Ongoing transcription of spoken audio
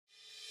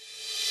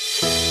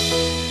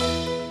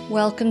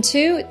Welcome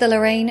to The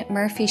Lorraine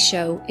Murphy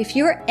Show. If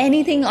you're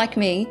anything like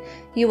me,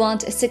 you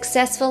want a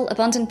successful,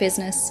 abundant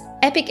business,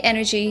 epic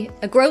energy,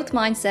 a growth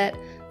mindset,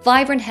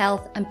 vibrant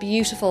health, and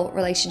beautiful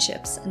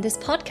relationships. And this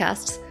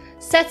podcast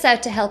sets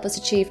out to help us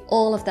achieve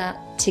all of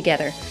that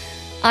together.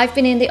 I've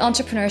been in the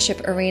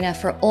entrepreneurship arena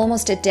for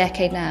almost a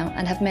decade now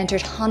and have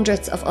mentored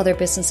hundreds of other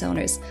business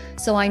owners.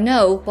 So I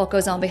know what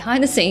goes on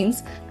behind the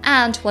scenes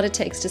and what it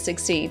takes to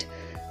succeed.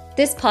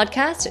 This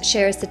podcast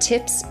shares the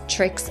tips,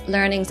 tricks,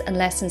 learnings, and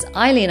lessons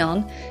I lean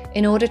on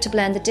in order to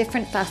blend the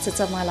different facets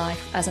of my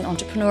life as an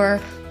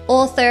entrepreneur,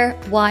 author,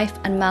 wife,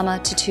 and mama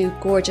to two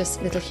gorgeous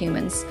little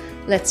humans.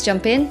 Let's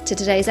jump into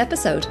today's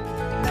episode.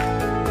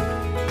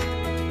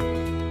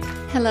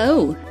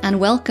 Hello,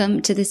 and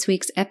welcome to this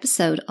week's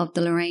episode of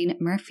The Lorraine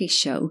Murphy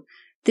Show.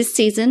 This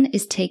season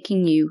is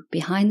taking you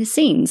behind the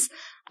scenes,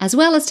 as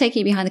well as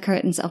taking you behind the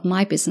curtains of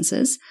my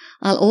businesses.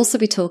 I'll also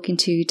be talking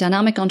to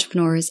dynamic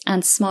entrepreneurs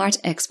and smart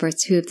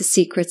experts who have the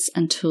secrets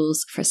and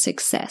tools for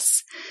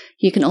success.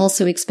 You can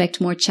also expect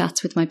more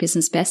chats with my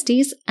business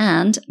besties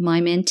and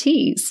my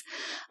mentees.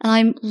 And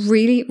I'm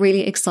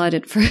really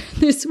excited for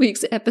this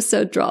week's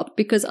episode drop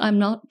because I'm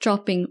not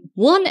dropping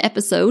one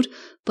episode,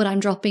 but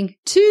I'm dropping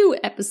 2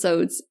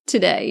 episodes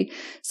today.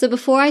 So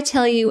before I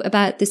tell you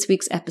about this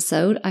week's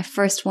episode, I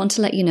first want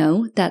to let you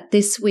know that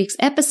this week's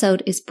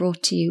episode is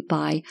brought to you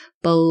by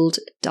Bold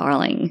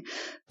Darling.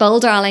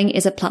 Bold Darling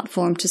is a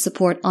platform to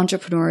support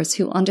entrepreneurs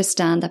who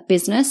understand that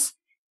business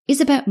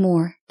is about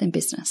more than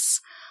business.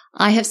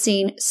 I have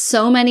seen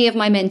so many of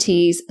my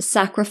mentees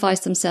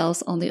sacrifice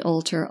themselves on the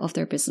altar of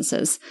their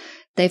businesses.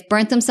 They've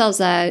burnt themselves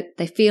out.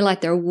 They feel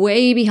like they're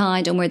way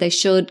behind on where they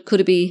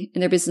could be in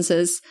their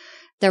businesses.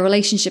 Their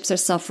relationships are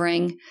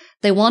suffering.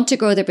 They want to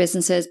grow their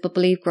businesses, but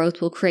believe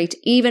growth will create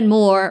even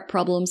more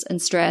problems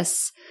and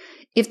stress.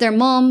 If they're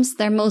moms,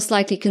 they're most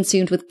likely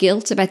consumed with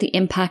guilt about the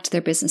impact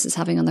their business is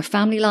having on their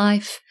family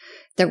life.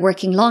 They're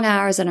working long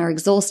hours and are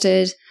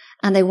exhausted,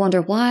 and they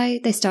wonder why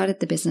they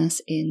started the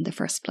business in the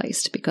first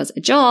place, because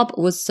a job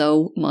was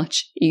so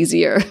much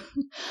easier.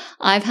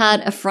 I've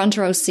had a front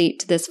row seat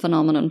to this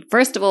phenomenon.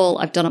 First of all,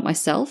 I've done it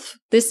myself.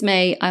 This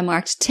May, I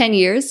marked 10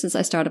 years since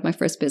I started my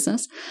first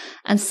business.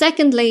 And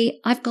secondly,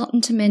 I've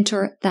gotten to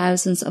mentor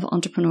thousands of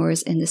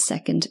entrepreneurs in this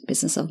second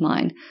business of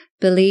mine.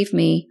 Believe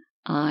me,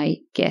 I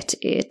get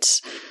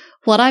it.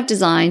 What I've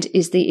designed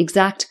is the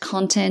exact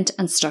content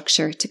and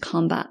structure to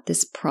combat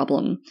this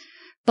problem.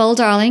 Bold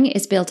Darling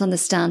is built on the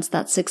stance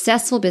that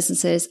successful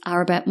businesses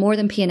are about more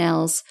than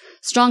P&Ls,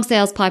 strong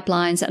sales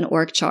pipelines, and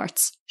org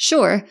charts.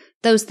 Sure,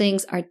 those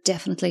things are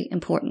definitely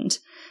important.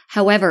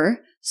 However,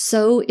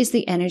 so is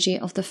the energy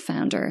of the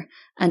founder,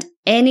 and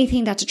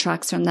anything that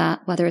detracts from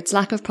that, whether it's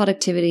lack of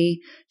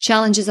productivity,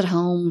 challenges at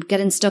home,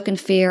 getting stuck in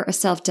fear or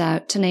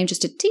self-doubt, to name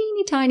just a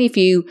teeny tiny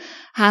few,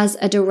 has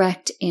a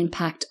direct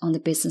impact on the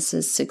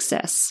business's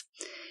success.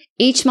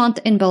 Each month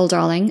in Bold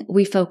Darling,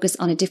 we focus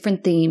on a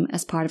different theme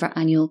as part of our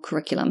annual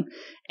curriculum.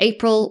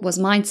 April was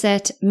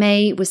mindset,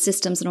 May was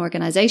systems and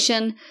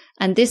organization,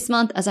 and this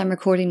month, as I'm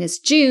recording this,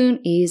 June,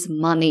 is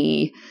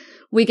money.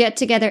 We get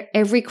together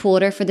every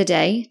quarter for the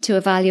day to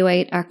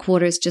evaluate our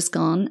quarters just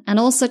gone and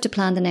also to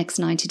plan the next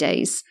 90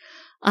 days.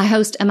 I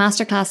host a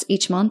masterclass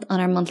each month on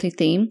our monthly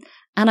theme,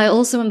 and I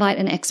also invite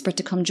an expert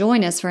to come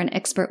join us for an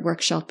expert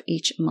workshop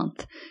each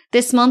month.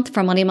 This month,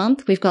 for Money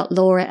Month, we've got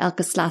Laura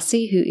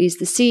Elkaslassie, who is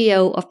the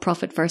CEO of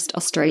Profit First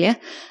Australia.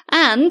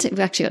 And we've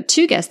actually got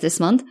 2 guests this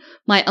month,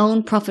 my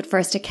own Profit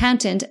First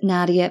accountant,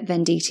 Nadia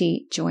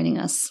Venditti, joining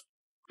us.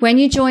 When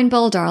you join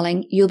Bold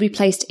Darling, you'll be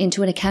placed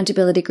into an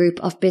accountability group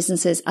of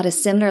businesses at a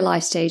similar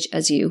life stage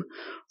as you.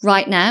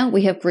 Right now,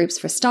 we have groups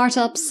for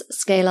startups,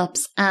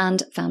 scale-ups,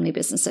 and family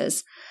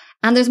businesses.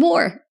 And there's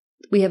more.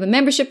 We have a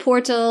membership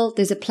portal.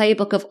 There's a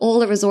playbook of all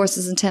the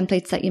resources and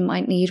templates that you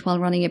might need while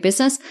running a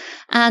business,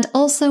 and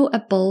also a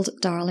Bold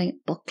Darling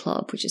book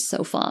club, which is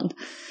so fun.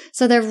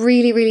 So there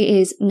really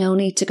is no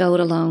need to go it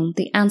alone.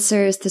 The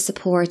answers, the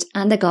support,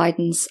 and the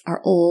guidance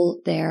are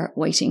all there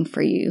waiting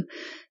for you.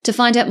 To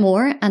find out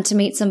more and to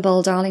meet some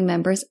Bold Darling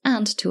members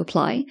and to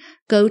apply,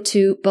 go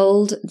to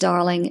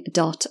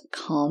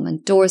bolddarling.com,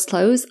 and doors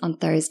close on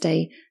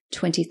Thursday,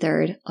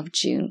 23rd of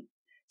June.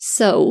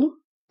 So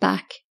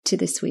back to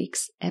this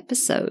week's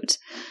episode.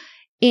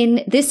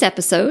 In this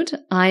episode,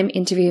 I'm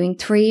interviewing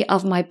 3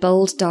 of my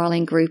Bold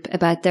Darling group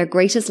about their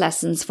greatest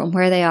lessons from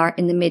where they are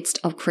in the midst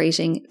of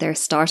creating their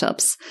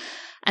startups.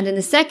 And in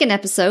the second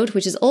episode,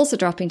 which is also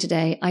dropping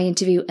today, I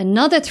interview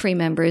another 3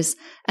 members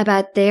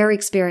about their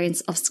experience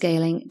of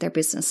scaling their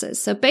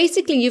businesses. So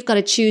basically, you've got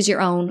to choose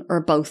your own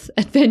or both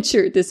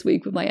adventure this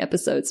week with my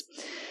episodes.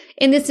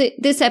 In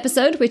this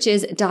episode, which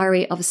is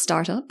Diary of a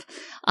Startup,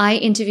 I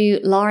interview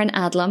Lauren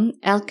Adlam,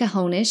 Elke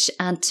Honisch,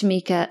 and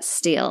Tamika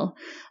Steele.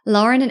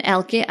 Lauren and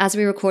Elke, as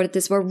we recorded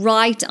this, were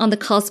right on the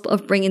cusp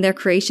of bringing their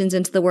creations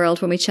into the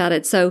world when we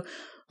chatted. So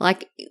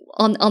like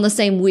on the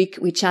same week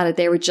we chatted,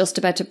 they were just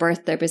about to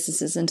birth their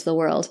businesses into the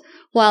world.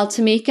 While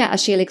Tamika,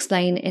 as she'll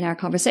explain in our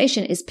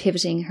conversation, is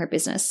pivoting her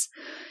business.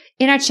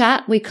 In our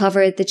chat, we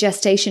covered the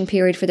gestation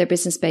period for their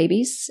business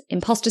babies,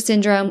 imposter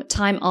syndrome,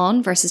 time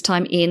on versus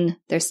time in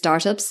their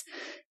startups,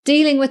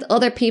 dealing with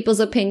other people's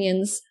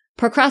opinions,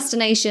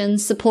 procrastination,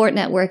 support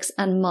networks,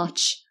 and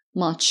much,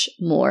 much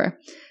more.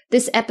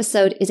 This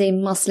episode is a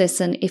must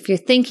listen if you're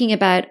thinking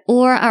about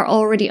or are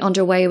already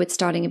underway with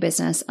starting a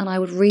business. And I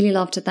would really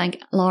love to thank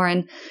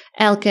Lauren,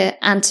 Elke,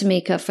 and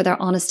Tamika for their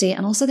honesty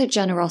and also their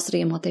generosity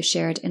in what they've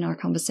shared in our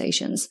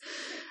conversations.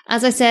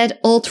 As I said,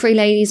 all three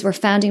ladies were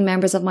founding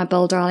members of my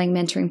Bold Darling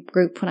mentoring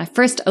group when I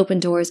first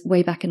opened doors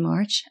way back in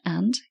March.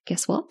 And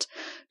guess what?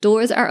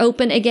 Doors are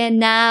open again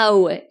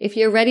now. If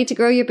you're ready to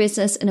grow your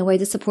business in a way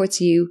that supports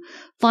you,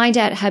 find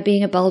out how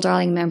being a Bold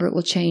Darling member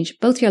will change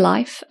both your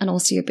life and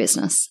also your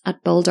business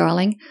at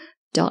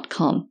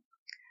bolddarling.com.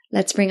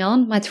 Let's bring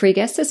on my three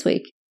guests this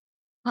week.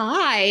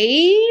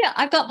 Hi,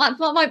 I've got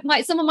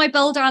some of my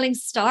Bold Darling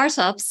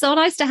startups. So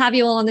nice to have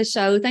you all on the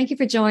show. Thank you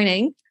for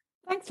joining.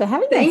 Thanks for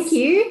having us. Thank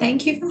you.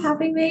 Thank you for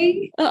having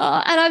me. And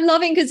I'm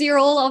loving because you're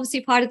all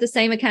obviously part of the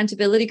same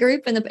accountability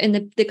group in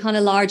the kind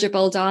of larger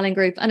Bold Darling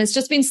group. And it's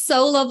just been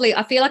so lovely.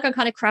 I feel like I'm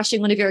kind of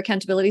crashing one of your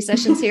accountability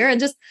sessions here and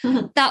just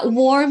that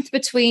warmth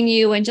between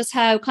you and just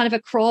how kind of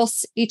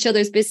across each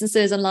other's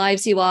businesses and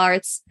lives you are.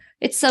 It's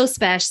so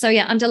special. So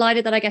yeah, I'm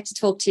delighted that I get to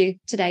talk to you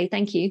today.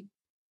 Thank you.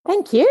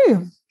 Thank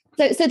you.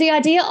 So the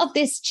idea of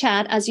this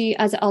chat, as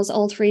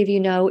all three of you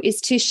know,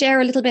 is to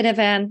share a little bit of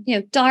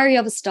diary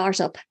of a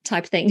startup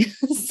type thing.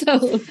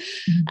 So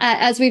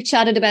as we've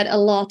chatted about a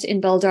lot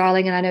in Bold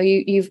Darling, and I know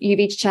you've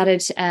each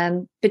chatted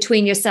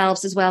between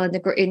yourselves as well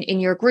in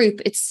your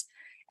group, it's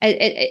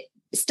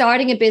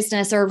starting a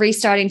business or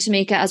restarting,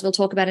 Tamika, as we'll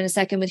talk about in a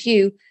second with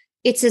you.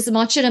 It's as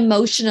much an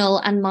emotional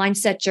and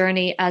mindset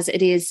journey as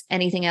it is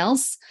anything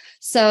else.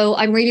 So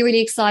I'm really,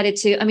 really excited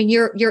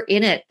you're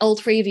in it. All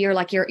three of you are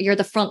like, you're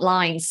the front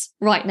lines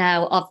right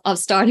now of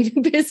starting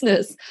a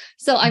business.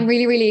 So I'm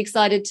really, really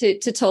excited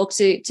to talk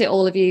to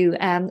all of you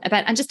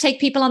about and just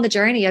take people on the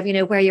journey of,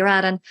 where you're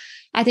at. And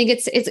I think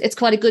it's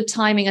quite a good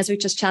timing, as we've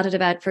just chatted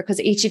about, because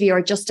each of you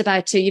are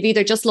you've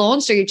either just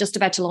launched or you're just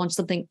about to launch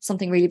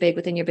something really big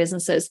within your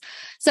businesses.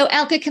 So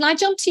Elke, can I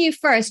jump to you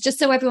first, just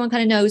so everyone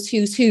kind of knows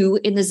who's who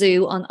in the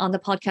zoo on the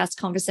podcast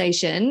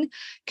conversation?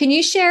 Can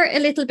you share a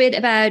little bit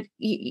about,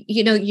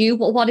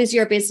 what is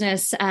your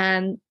business?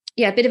 A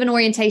bit of an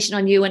orientation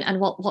on you and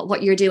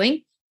what you're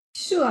doing.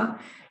 Sure.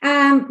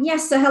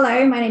 Yes. So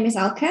hello, my name is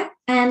Elke,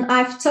 and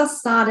I've just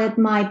started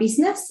my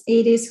business.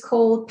 It is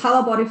called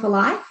Power Body for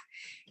Life.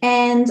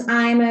 And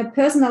I'm a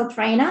personal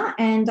trainer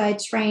and I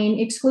train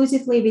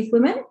exclusively with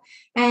women.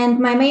 And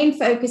my main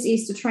focus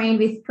is to train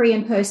with pre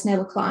and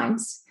postnatal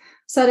clients.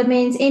 So that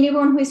means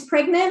anyone who is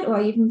pregnant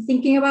or even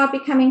thinking about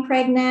becoming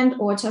pregnant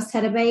or just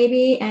had a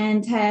baby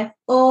and have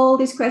all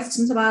these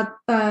questions about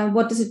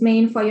what does it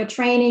mean for your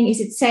training? Is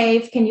it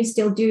safe? Can you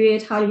still do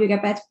it? How do you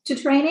get back to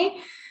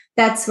training?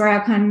 That's where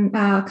I can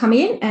come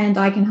in and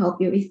I can help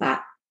you with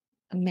that.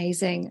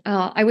 Amazing.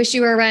 I wish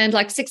you were around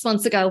like 6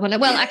 months ago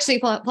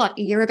a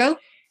year ago?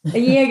 A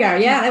year ago,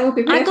 yeah, that would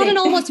be perfect. I've got an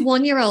almost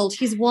 1-year-old.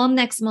 He's 1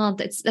 next month.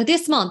 It's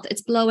this month.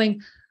 It's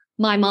blowing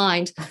my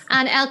mind.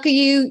 And Elke,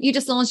 you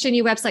just launched a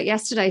new website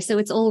yesterday, so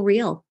it's all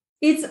real.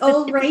 It's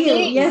all real.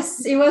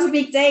 Yes, it was a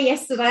big day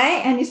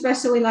yesterday, and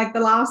especially like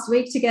the last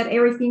week to get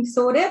everything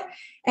sorted.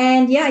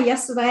 And yeah,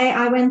 yesterday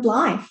I went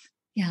live.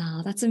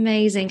 Yeah, that's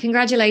amazing.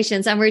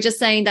 Congratulations. And we're just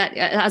saying that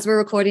as we're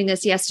recording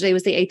this, yesterday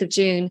was the 8th of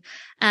June.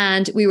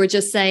 And we were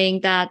just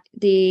saying that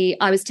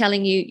I was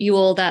telling you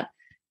all that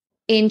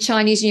in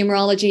Chinese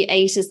numerology,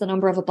 8 is the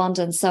number of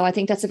abundance. So I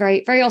think that's a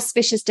very, very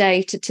auspicious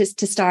day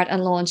to start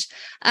and launch.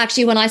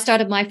 Actually, when I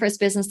started my first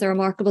business, the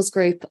Remarkables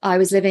Group, I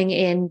was living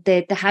in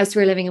the house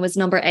we were living in was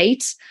number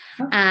 8.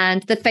 Oh.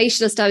 And the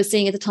facialist I was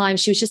seeing at the time,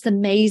 she was just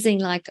amazing,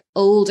 like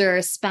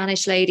older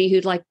Spanish lady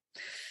who'd like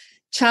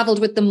traveled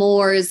with the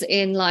Moors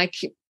in like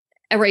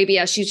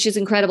Arabia. She's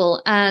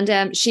incredible.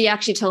 And she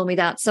actually told me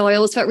that. So I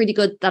always felt really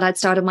good that I'd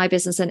started my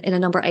business in a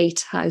number 8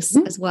 house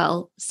as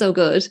well. So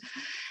good.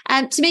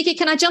 And Tamika,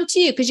 can I jump to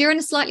you? Because you're in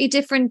a slightly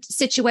different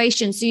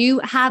situation. So you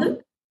have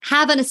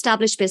an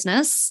established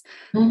business,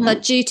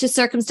 but due to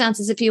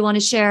circumstances, if you want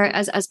to share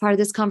as part of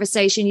this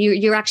conversation,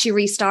 you're actually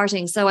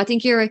restarting. So I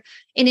think you're an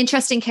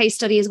interesting case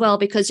study as well,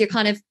 because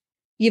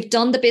you've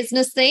done the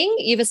business thing,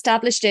 you've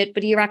established it,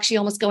 but you're actually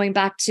almost going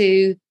back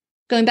to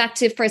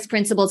first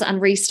principles and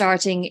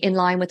restarting in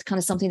line with kind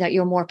of something that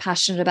you're more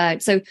passionate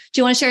about. So do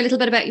you want to share a little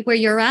bit about where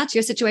you're at,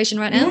 your situation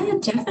right now? Yeah,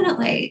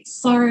 definitely.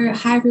 So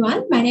hi,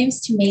 everyone. My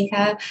name's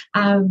Tamika.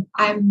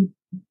 I'm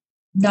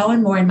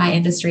known more in my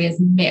industry as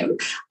Mim.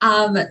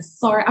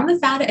 So I'm the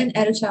founder and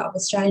editor of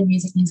Australian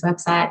Music News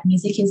website.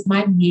 Music is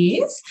my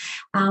muse.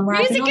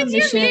 Music is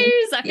your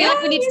muse. I feel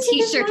like we need a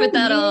t-shirt with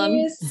that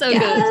on. So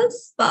good.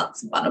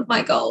 That's one of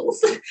my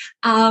goals.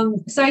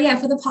 So yeah,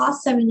 for the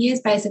past 7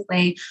 years,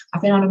 basically,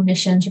 I've been on a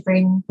mission to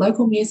bring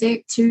local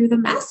music to the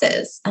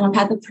masses. And I've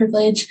had the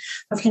privilege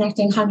of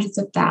connecting hundreds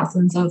of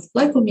thousands of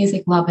local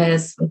music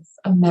lovers with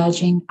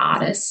emerging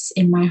artists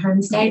in my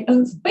home state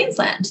of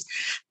Queensland.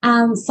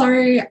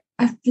 So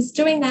I was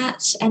doing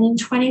that. And in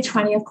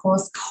 2020, of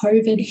course,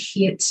 COVID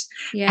hit.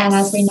 Yes. And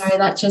as we know,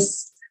 that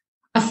just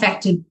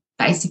affected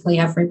basically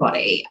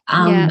everybody.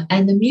 Yeah.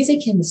 And the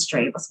music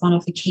industry was one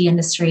of the key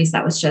industries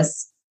that was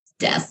just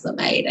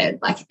decimated,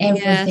 like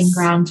everything Yes.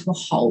 ground to a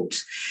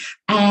halt.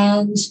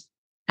 And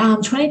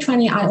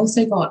 2020, I was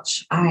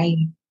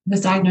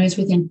diagnosed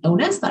with an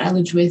illness that I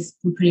lived with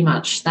for pretty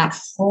much that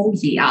whole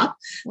year.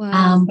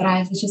 Wow. But I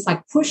was just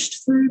like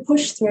pushed through,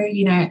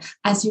 you know,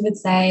 as you would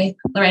say.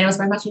 Lorraine, was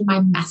very much in my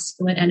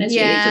masculine energy.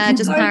 Yeah,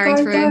 just powering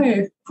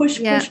through.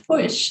 Push.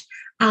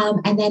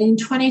 And then in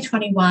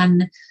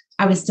 2021,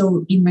 I was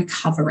still in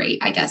recovery,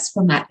 I guess,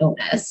 from that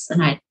illness.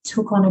 And I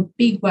took on a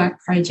big work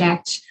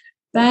project,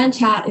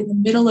 burnt out in the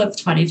middle of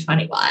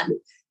 2021.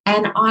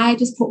 And I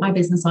just put my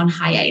business on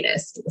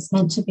hiatus. It was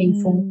meant to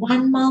be for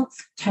 1 month,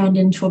 turned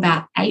into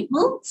about 8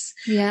 months.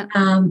 Yeah.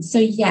 So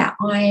yeah,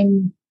 I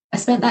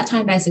spent that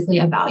time basically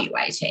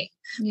evaluating.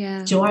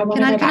 Yeah. Do I want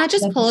to go back? Can I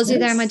just to pause you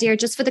there, business? my dear,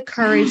 just for the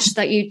courage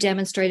that you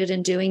demonstrated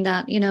in doing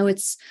that? You know,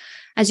 it's,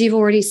 as you've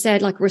already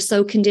said, like we're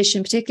so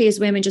conditioned, particularly as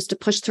women, just to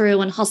push through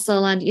and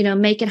hustle and, you know,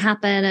 make it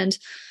happen. And,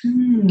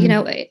 you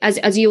know,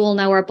 as you all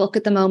know, our book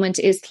at the moment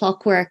is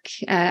Clockwork.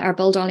 Our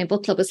Bold Darling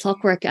book club is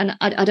Clockwork. And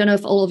I don't know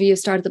if all of you have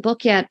started the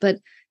book yet, but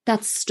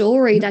that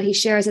story that he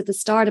shares at the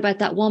start about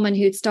that woman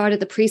who'd started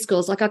the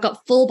preschools, like I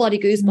got full body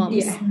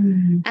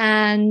goosebumps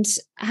and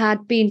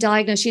had been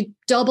diagnosed. She'd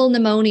double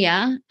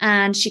pneumonia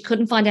and she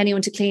couldn't find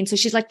anyone to clean. So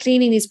she's like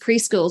cleaning these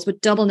preschools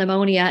with double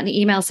pneumonia and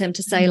emails him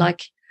to say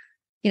like,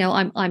 you know,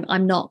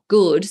 I'm not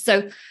good.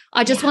 So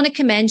I just want to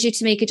commend you,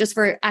 Tamika, just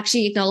for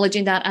actually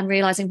acknowledging that and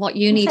realizing what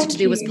you needed to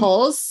do was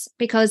pause,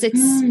 because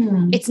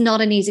it's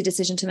not an easy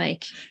decision to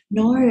make.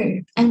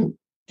 No. And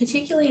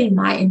particularly in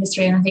my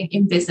industry, and I think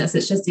in business,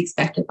 it's just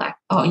expected like,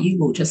 oh, you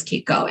will just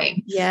keep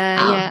going.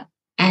 Yeah.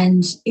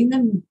 And in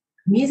the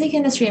music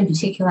industry in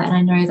particular, and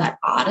I know that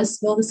artists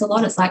feel this a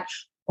lot, it's like,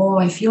 oh,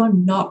 if you're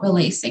not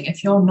releasing,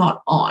 if you're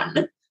not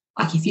on,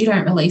 like if you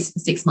don't release for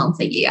 6 months,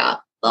 a year,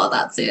 oh,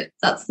 that's it.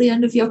 That's the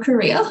end of your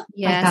career.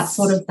 Yes. Like that's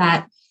sort of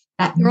that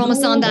you're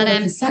almost on that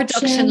perception.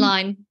 production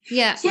line.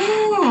 Yeah.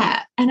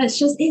 Yeah. And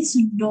it's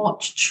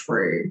not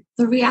true.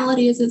 The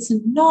reality is it's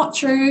not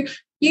true.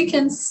 You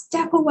can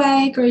step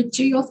away, go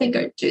do your thing,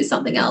 go do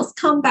something else,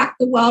 come back,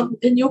 the world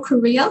in your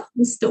career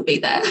will still be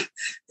there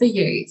for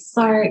you.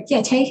 So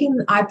yeah,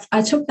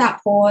 I took that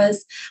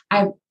pause.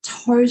 I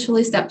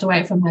totally stepped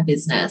away from my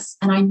business.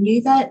 And I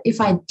knew that if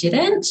I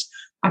didn't,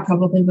 I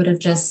probably would have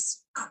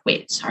just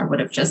quit. I would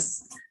have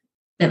just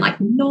been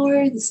like, no,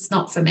 this is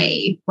not for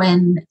me.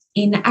 When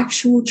in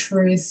actual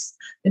truth,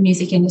 the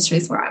music industry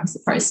is where I'm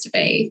supposed to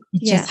be. I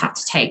just had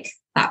to take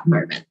that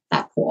moment,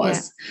 that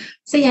pause.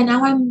 So yeah,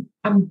 now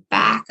I'm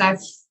back.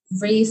 I've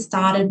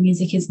restarted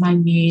Music Is My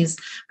Muse,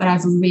 but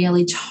I've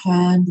really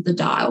turned the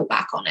dial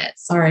back on it.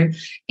 So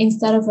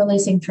instead of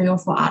releasing 3 or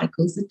 4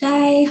 articles a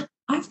day,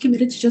 I've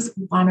committed to just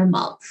 1 a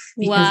month.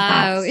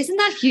 Wow, isn't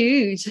that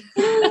huge? Yeah,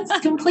 it's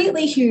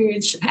completely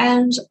huge.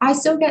 And I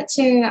still get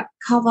to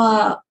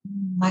cover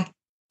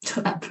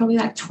probably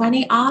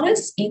 20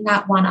 artists in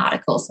that 1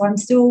 article. So I'm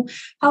still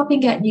helping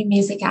get new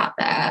music out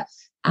there.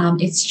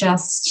 It's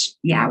just,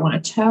 I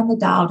want to turn the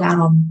dial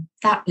down on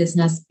that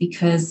business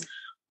because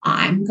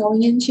I'm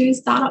going into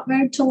startup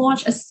mode to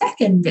launch a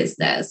second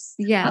business.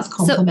 Yeah. That's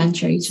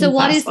complementary to the So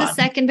what first is the one.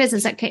 second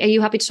business? Are you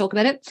happy to talk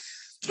about it?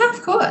 Yeah,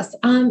 of course.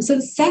 So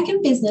the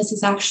second business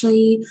is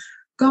actually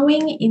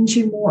going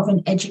into more of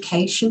an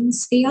education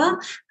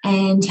sphere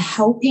and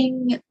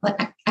helping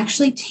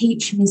actually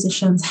teach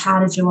musicians how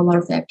to do a lot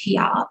of their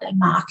PR, their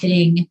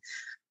marketing,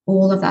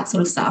 all of that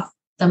sort of stuff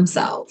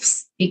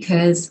themselves.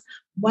 Because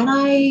when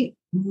I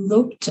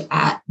looked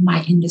at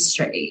my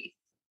industry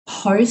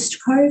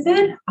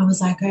post-COVID, I was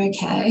like,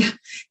 okay,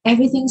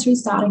 everything's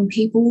restarting.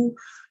 People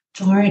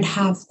don't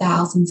have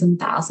thousands and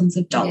thousands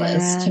of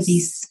dollars to be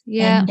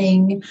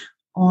spending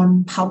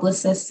on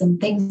publicists and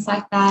things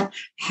like that.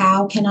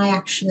 How can I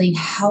actually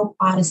help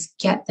artists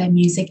get their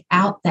music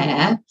out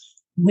there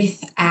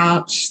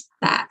without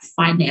that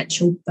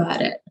financial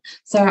burden?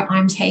 So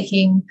I've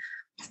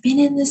been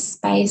in this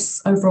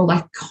space overall,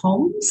 like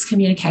comms,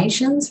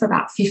 communications, for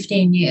about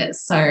 15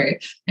 years. So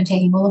I'm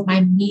taking all of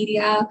my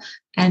media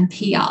and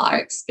PR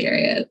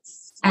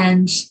experience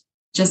and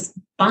just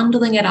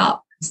bundling it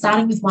up,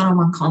 starting with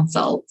one-on-one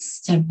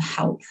consults to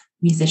help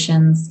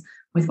musicians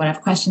with whatever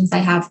questions they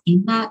have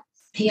in that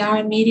PR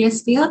and media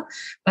sphere.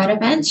 But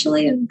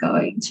eventually I'm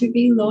going to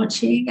be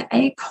launching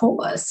a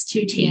course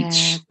to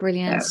teach. Yeah,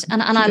 brilliant.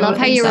 And I love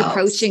how you're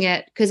approaching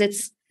it, because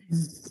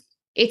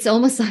it's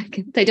almost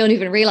like they don't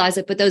even realize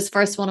it, but those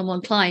first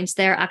one-on-one clients,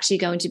 they're actually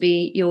going to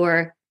be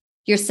your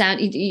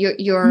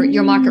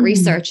market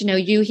research. You know,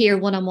 you hear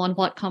one-on-one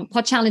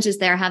what challenges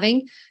they're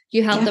having,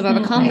 you help them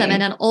overcome them,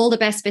 and then all the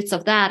best bits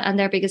of that and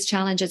their biggest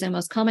challenges and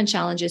most common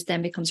challenges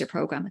then becomes your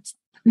program. It's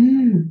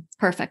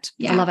perfect.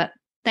 I love it.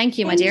 Thank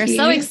you, my dear.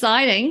 So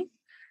exciting.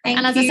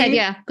 And as I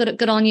said,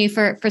 good on you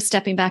for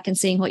stepping back and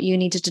seeing what you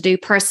needed to do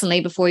personally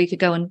before you could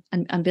go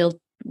and build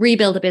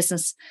rebuild the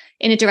business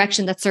in a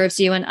direction that serves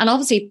you. And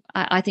obviously,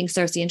 I think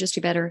serves the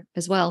industry better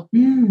as well.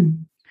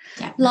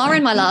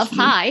 Lauren, my love,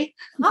 hi.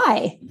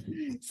 Hi.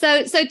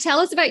 So tell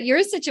us about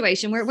your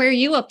situation. Where are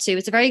you up to?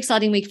 It's a very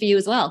exciting week for you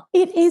as well.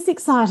 It is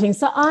exciting.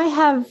 So I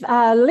have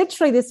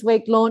literally this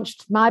week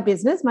launched my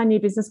new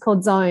business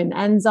called Zone.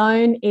 And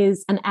Zone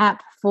is an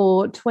app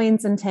for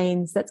tweens and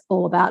teens that's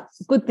all about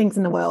good things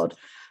in the world.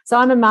 So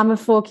I'm a mum of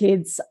 4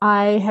 kids.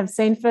 I have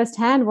seen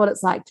firsthand what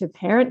it's like to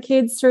parent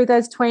kids through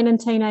those tween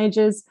and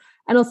teenagers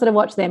and also to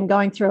watch them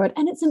going through it.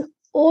 And it's an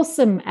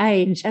awesome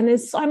age. And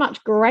there's so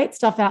much great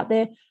stuff out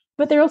there.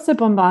 But they're also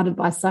bombarded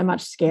by so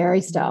much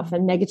scary stuff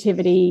and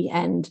negativity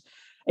and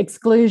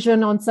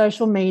exclusion on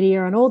social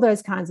media and all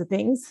those kinds of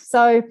things.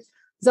 So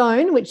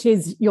Zone, which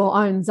is your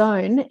own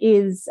zone,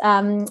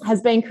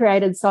 has been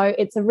created so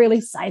it's a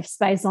really safe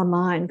space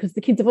online because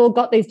the kids have all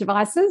got these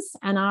devices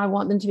and I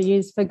want them to be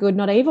used for good,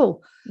 not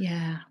evil.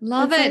 Yeah,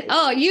 love it.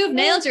 Oh, you've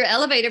nailed your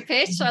elevator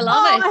pitch. I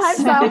love it. I hope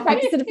so. I've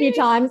practiced it a few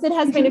times. It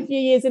has been a few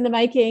years in the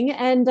making.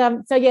 And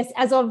so, yes,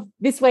 as of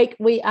this week,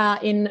 we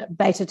are in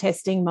beta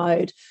testing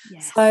mode.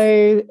 Yes.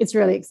 So it's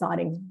really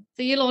exciting.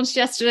 So you launched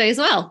yesterday as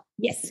well?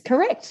 Yes,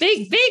 correct.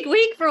 Big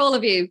week for all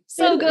of you.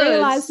 So good. I didn't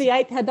realise the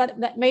 8th had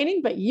that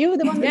meaning, but you were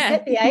the one that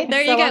set the 8th.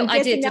 There you go.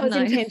 I did. That was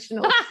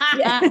intentional.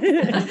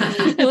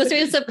 It was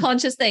really a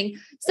subconscious thing.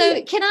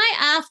 So can I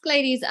ask,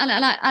 ladies, and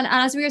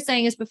as we were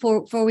saying this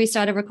before we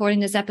started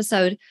recording this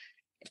episode,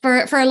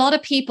 for a lot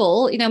of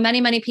people,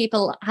 many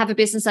people have a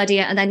business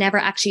idea and they never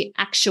actually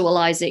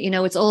actualize it.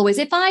 It's always,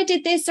 if I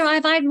did this, or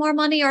if I had more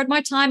money or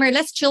more time or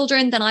less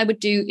children, then I would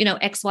do,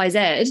 X, Y,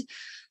 Z.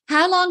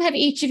 How long have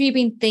each of you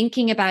been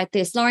thinking about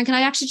this? Lauren, can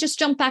I actually just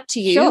jump back to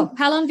you? Sure.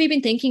 How long have you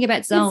been thinking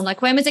about Zone?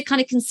 Like, when was it kind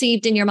of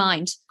conceived in your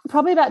mind?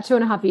 Probably about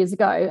 2.5 years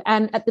ago.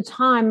 And at the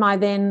time, my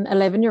then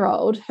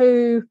 11-year-old,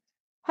 who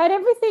had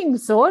everything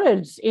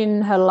sorted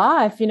in her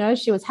life,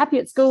 she was happy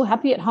at school,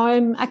 happy at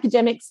home,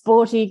 academic,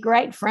 sporty,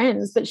 great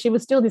friends, but she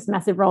was still this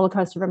massive roller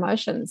coaster of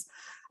emotions.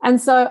 And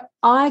so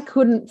I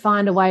couldn't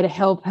find a way to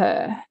help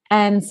her.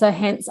 And so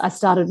hence I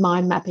started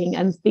mind mapping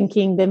and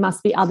thinking there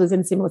must be others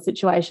in similar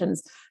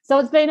situations. So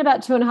it's been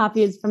about 2.5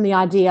 years from the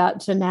idea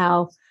to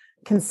now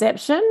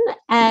conception,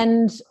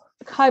 and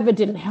COVID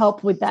didn't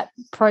help with that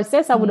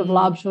process. I would have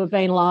loved to have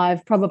been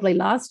live probably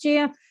last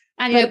year.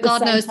 And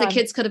God knows the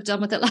kids could have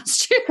done with it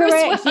last year.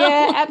 Correct. As well.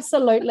 Yeah,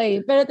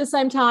 absolutely. But at the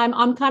same time,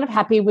 I'm kind of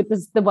happy with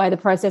the way the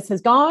process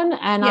has gone,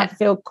 and I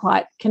feel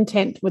quite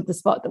content with the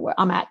spot that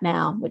I'm at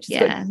now, which is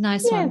good.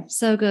 Nice one.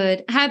 So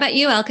good. How about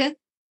you, Elke?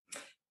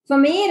 For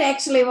me, it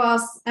actually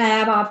was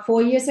about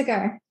 4 years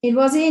ago. It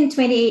was in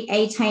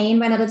 2018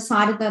 when I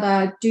decided that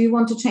I do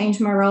want to change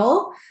my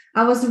role.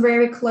 I was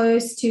very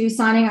close to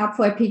signing up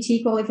for a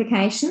PT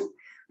qualification.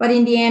 But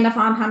in the end, I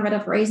found hundreds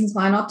of reasons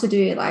why not to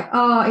do it. Like,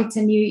 it's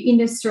a new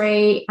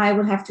industry. I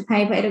would have to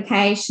pay for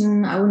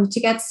education. I wanted to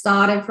get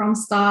started from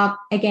start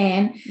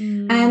again.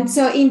 And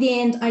so in the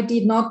end, I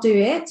did not do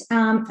it.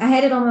 I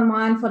had it on my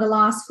mind for the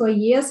last 4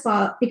 years,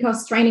 but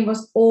because training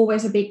was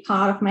always a big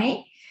part of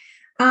me.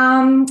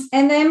 And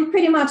then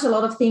pretty much a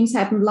lot of things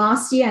happened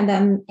last year. And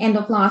then end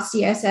of last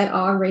year, I said,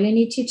 I really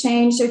need to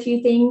change a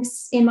few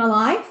things in my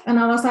life. And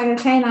I was like,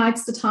 okay, now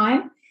it's the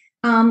time.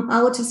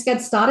 I will just get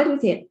started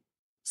with it.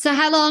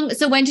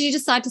 So when did you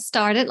decide to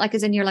start it? Like,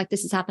 as in you're like,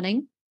 this is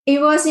happening? It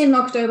was in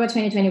October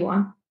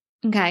 2021.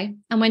 Okay.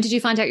 And when did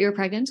you find out you were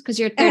pregnant? Because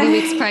you're 30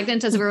 weeks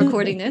pregnant as we're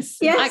recording this.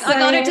 Yes, I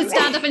got her to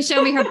stand up and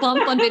show me her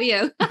bump on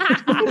video.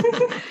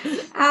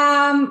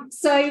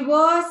 So it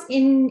was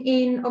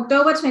in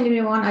October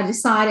 2021, I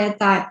decided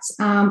that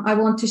I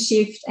want to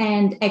shift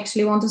and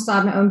actually want to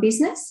start my own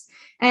business.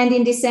 And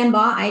in December,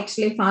 I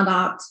actually found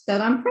out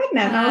that I'm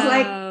pregnant. I was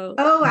like,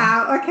 oh,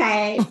 wow,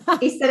 okay.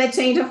 Is that a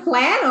change of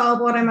plan,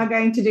 or what am I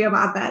going to do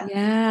about that?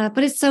 Yeah,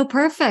 but it's so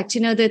perfect.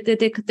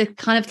 The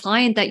kind of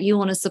client that you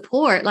want to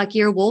support, like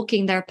you're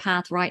walking their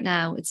path right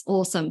now. It's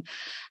awesome.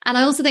 And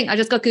I also think I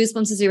just got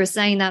goosebumps as you were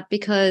saying that,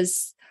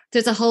 because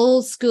there's a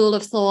whole school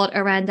of thought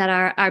around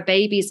that our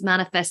babies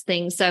manifest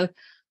things. So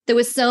there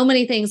was so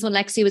many things when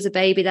Lexi was a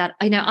baby that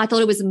I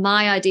thought it was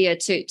my idea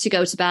to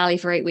go to Bali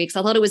for 8 weeks.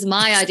 I thought it was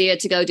my idea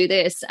to go do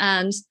this.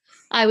 And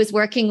I was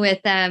working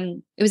with,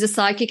 it was a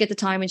psychic at the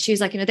time, and she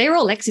was like, they were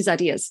all Lexi's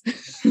ideas.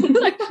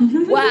 Like,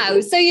 wow.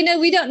 So,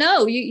 we don't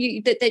know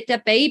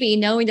that baby,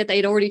 knowing that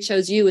they'd already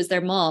chose you as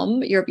their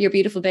mom, your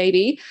beautiful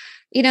baby,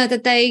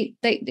 that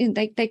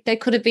they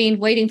could have been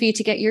waiting for you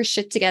to get your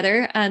shit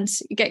together and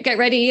get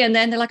ready. And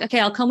then they're like,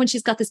 okay, I'll come when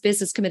she's got this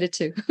business committed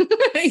to.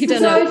 You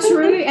don't know.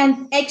 True.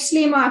 And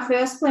actually my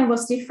first plan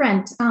was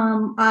different.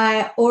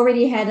 I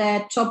already had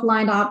a job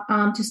lined up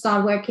to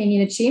start working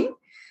in a gym.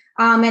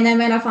 And then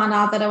when I found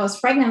out that I was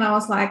pregnant, I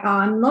was like,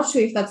 I'm not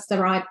sure if that's the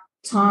right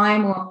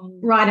time or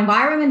right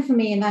environment for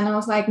me. And then I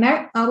was like,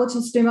 no, I will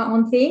just do my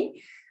own thing.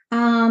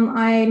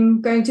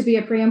 I'm going to be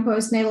a pre and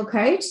postnatal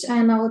coach,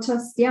 and I will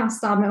just,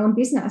 start my own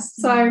business.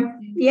 So,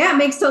 it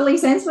makes totally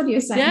sense what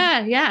you're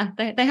saying. Yeah.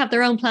 They have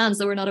their own plans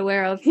that we're not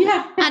aware of.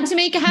 Yeah. And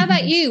Tamika, how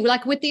about you?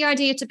 Like, with the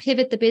idea to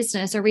pivot the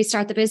business or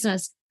restart the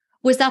business,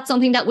 Was that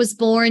something that was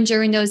born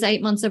during those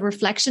 8 months of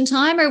reflection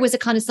time, or was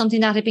it kind of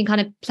something that had been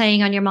kind of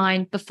playing on your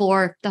mind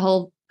before the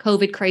whole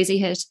COVID crazy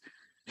hit?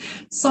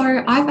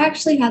 So I've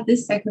actually had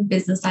this second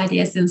business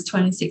idea since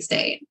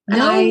 2016.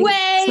 No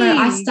way! So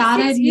I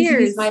started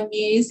using Use My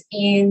Muse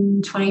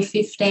in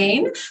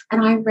 2015,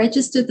 and I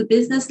registered the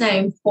business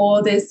name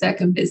for this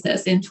second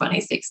business in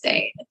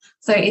 2016.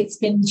 So it's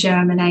been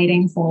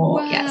germinating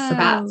for,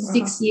 about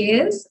 6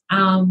 years.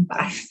 But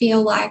I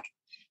feel like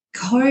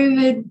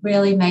COVID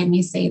really made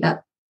me see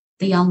that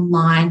the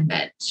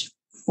alignment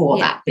for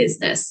that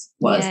business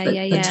was the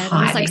timing. It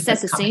was like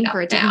set the scene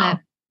for it, didn't it?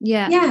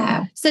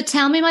 Yeah. So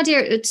tell me, my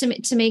dear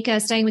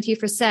Tamika, staying with you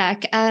for a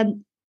sec,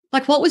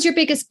 like what was your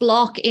biggest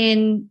block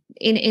in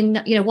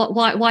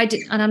why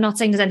did, and I'm not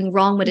saying there's anything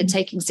wrong with it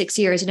taking 6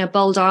 years,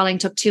 Bold Darling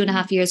took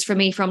 2.5 years for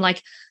me from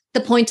like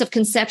the point of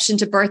conception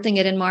to birthing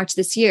it in March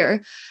this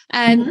year.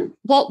 And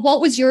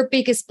what was your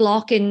biggest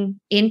block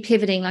in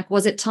pivoting? Like,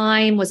 was it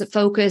time? Was it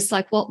focus?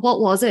 Like what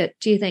was it,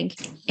 do you think?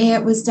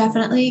 It was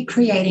definitely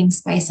creating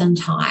space and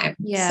time.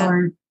 Yeah.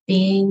 So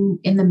being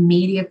in the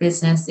media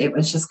business, it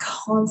was just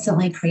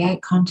constantly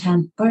create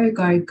content,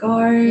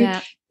 go.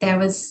 Yeah. I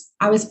was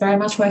very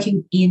much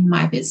working in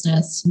my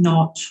business,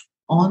 not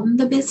on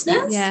the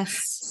business.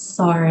 Yes.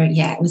 So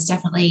it was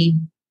definitely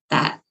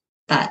that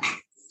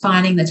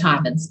finding the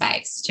time and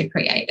space to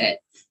create it.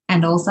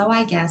 And also,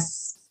 I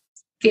guess,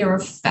 fear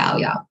of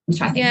failure,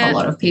 which I think a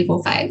lot of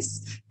people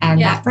face. And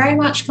that very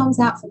much comes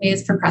out for me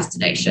as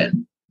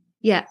procrastination.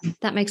 Yeah,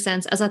 that makes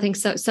sense. As I think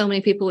so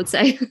many people would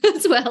say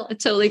as well. I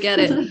totally get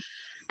it.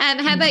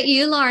 How about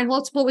you, Lauren?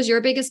 What was your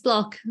biggest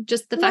block?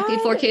 Just the fact that you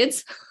had 4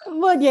 kids?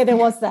 Well, yeah, there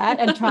was that,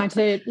 and trying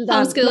to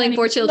homeschooling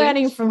 4 children,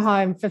 learning from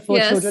home for 4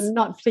 children,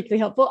 not particularly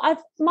helpful.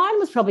 Mine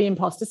was probably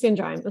imposter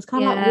syndrome. It was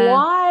kind of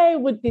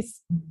like,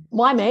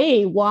 why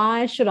me?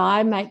 Why should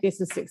I make this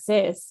a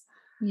success?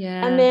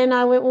 Yeah. And then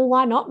I went, well,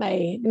 why not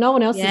me? No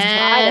one else has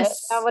tried it.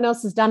 No one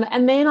else has done it.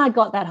 And then I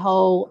got that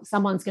whole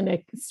someone's going to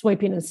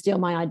sweep in and steal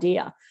my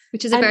idea.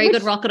 Which is a very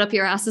good rocket up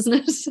your ass, isn't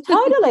it?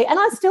 Totally. And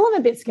I still am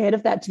a bit scared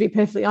of that, to be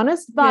perfectly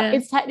honest. But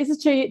this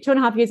is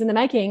 2.5 years in the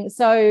making.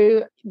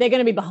 So they're going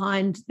to be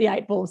behind the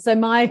 8 ball. So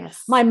my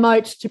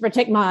moat to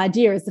protect my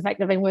idea is the fact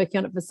that I've been working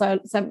on it for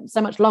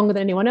so much longer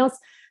than anyone else.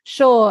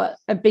 Sure,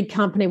 a big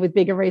company with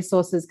bigger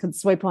resources could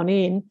sweep on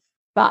in,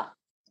 but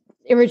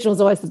original is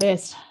always the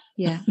best.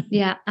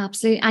 Yeah,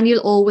 absolutely. And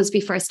you'll always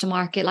be first to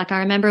market. Like I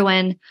remember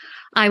when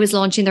I was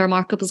launching the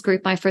Remarkables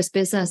Group, my first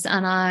business,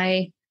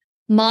 and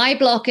my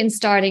block in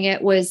starting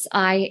it was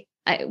my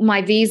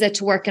visa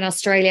to work in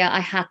Australia. I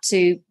had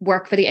to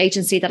work for the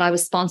agency that I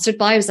was sponsored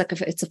by. It was like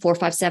it's a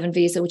 457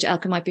 visa, which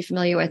Elka might be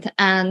familiar with.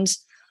 And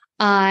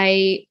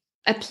I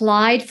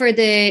applied for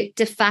the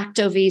de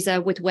facto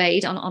visa with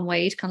Wade on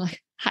Wade, kind of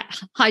like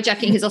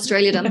hijacking his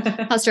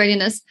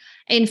Australianness.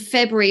 In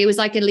February, it was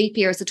like a leap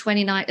year. So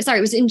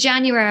it was in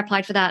January I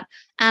applied for that.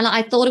 And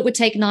I thought it would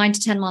take 9 to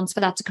 10 months for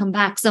that to come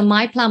back. So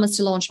my plan was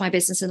to launch my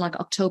business in like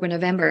October,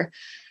 November.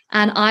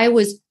 And I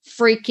was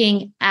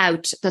freaking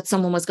out that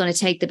someone was going to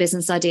take the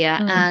business idea.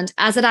 And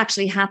as it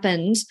actually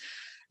happened,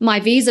 my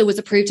visa was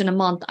approved in a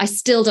month. I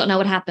still don't know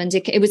what happened.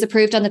 It was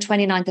approved on the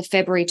 29th of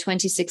February,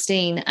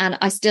 2016. And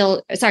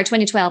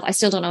 2012. I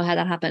still don't know how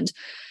that happened.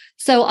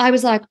 So I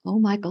was like, oh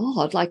my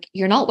God, like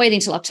you're not waiting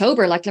till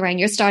October. Like Lorraine,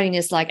 you're starting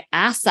this like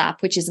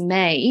ASAP, which is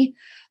May.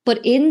 But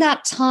in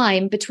that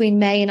time between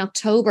May and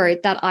October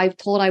that I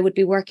thought I would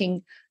be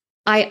working,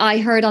 I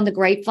heard on the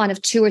grapevine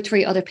of 2 or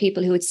 3 other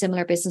people who had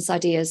similar business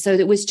ideas. So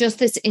it was just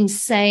this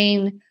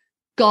insane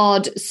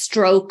God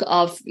stroke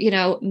of,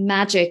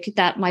 magic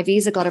that my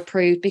visa got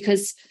approved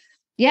because,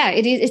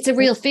 it's a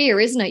real fear,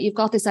 isn't it? You've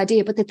got this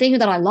idea. But the thing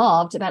that I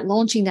loved about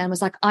launching them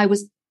was like, I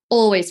was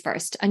always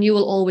first, and you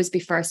will always be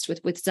first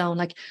with Zone.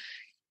 Like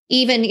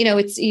even,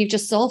 you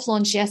just soft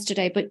launched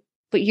yesterday, but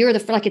you're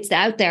it's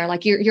out there.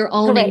 Like you're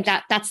owning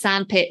that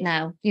sandpit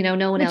now.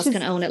 No one else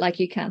can own it like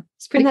you can.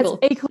 It's pretty cool.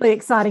 That's equally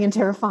exciting and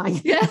terrifying.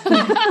 Yeah.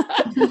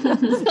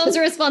 Comes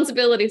a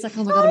responsibility. It's like,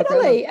 oh my God.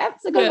 Totally. I've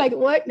got to make it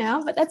work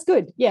now, but that's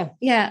good. Yeah.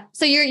 Yeah.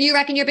 So you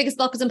reckon your biggest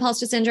block was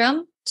imposter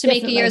syndrome?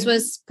 Tamika, yours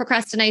was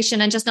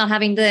procrastination and just not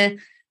having the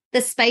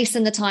space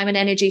and the time and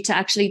energy to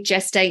actually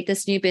gestate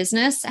this new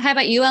business. How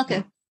about you,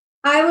 Elka?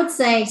 I would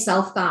say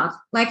self-doubt,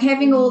 like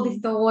having all the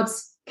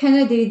thoughts, can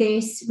I do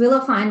this? Will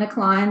I find a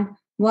client?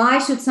 Why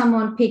should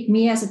someone pick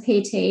me as a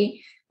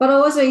PT? But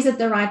also, is it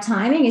the right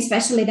timing?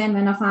 Especially then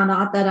when I found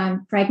out that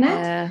I'm pregnant.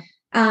 Yeah.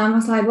 I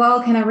was like,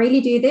 well, can I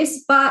really do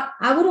this? But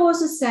I would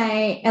also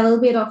say a little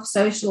bit of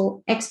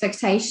social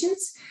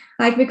expectations.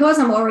 Like because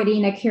I'm already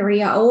in a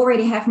career, I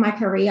already have my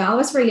career, I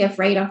was really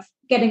afraid of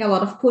getting a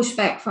lot of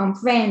pushback from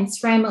friends,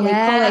 family,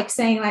 colleagues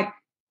saying like,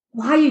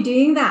 why are you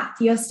doing that?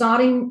 You're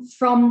starting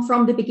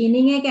from the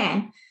beginning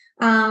again.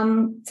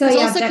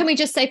 Can we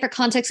just say for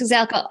context, because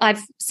Elka,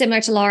 I've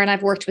similar to Lauren,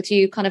 I've worked with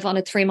you kind of on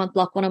a 3-month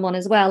block one-on-one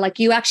as well. Like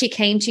you actually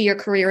came to your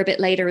career a bit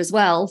later as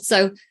well.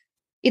 So,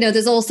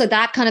 there's also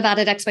that kind of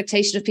added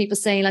expectation of people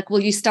saying like,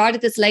 well, you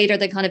started this later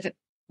than kind of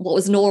what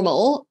was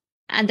normal.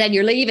 and then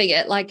you're leaving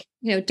it, like,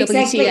 you know,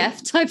 Exactly.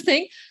 WTF type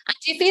thing. And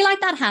do you feel like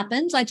that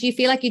happened? Like, do you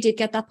feel like you did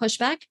get that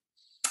pushback?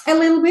 A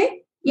little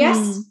bit,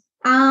 yes.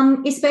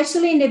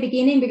 Especially in the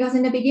beginning, because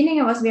in the beginning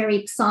I was very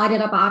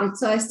excited about it.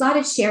 So I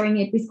started sharing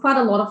it with quite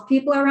a lot of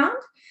people around,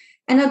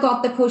 and I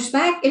got the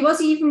pushback. It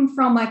was even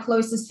from my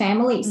closest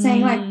family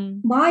saying like,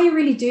 why are you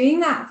really doing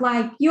that?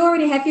 Like, you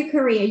already have your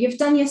career, you've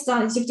done your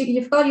studies,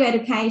 you've got your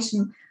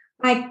education.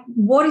 Like,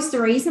 what is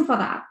the reason for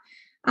that?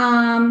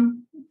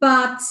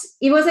 But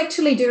it was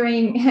actually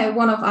during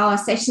one of our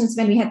sessions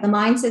when we had the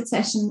mindset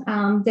session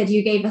that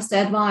you gave us the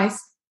advice,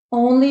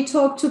 only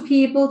talk to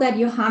people that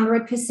you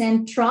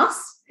 100%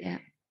 trust. Yeah.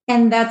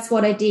 And that's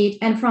what I did.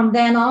 And from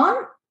then on,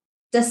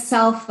 the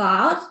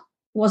self-doubt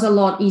was a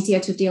lot easier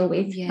to deal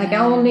with. Yeah. Like,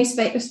 I only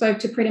spoke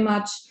to pretty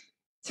much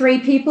 3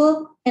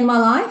 people in my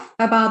life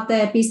about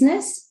their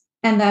business.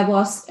 And that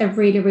was a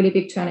really, really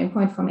big turning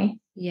point for me.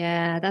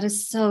 Yeah, that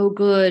is so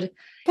good.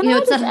 Can I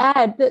just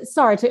add that?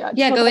 Sorry to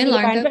go in,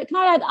 Lauren. But can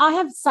I add? I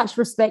have such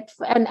respect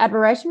and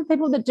admiration for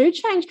people that do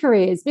change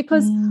careers,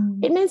 because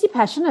it means you're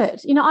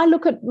passionate. You know, I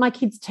look at my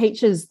kids'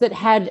 teachers that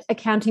had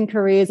accounting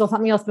careers or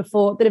something else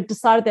before that have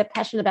decided they're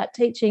passionate about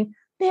teaching.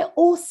 They're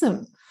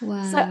awesome.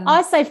 Wow. So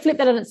I say flip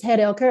that on its head,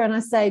 Elke, and I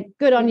say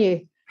good on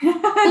you.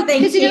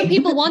 Because you know,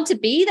 people want to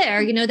be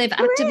there, you know, they've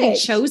actively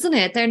chosen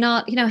it. They're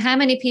not, you know, how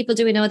many people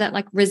do we know that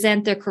like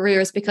resent their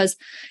careers because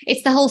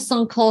it's the whole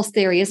sunk cost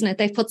theory, isn't it?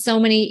 They've put so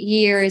many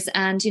years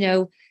and, you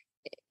know,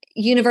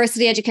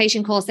 university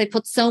education costs, they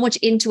put so much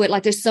into it,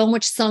 like there's so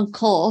much sunk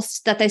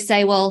cost that they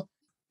say, well,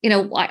 you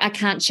know, I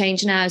can't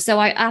change now. So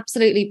I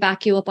absolutely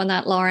back you up on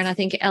that, Lauren. I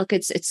think, Elke,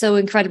 it's so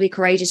incredibly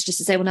courageous just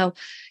to say, well, no,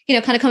 you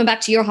know, kind of coming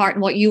back to your heart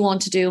and what you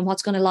want to do and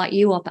what's going to light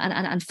you up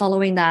and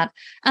following that.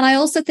 And I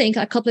also think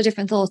a couple of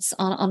different thoughts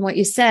on what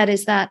you said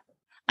is that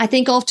I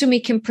think often we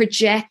can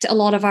project a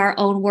lot of our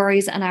own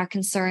worries and our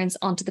concerns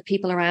onto the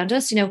people around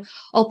us. You know,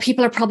 oh,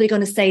 people are probably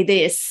going to say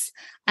this.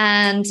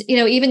 And, you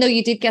know, even though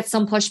you did get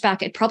some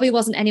pushback, it probably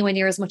wasn't anywhere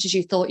near as much as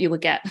you thought you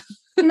would get.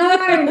 No,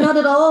 not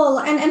at all.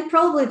 And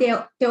probably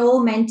they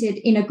all meant it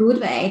in a good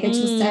way. They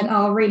just said,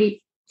 oh,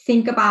 really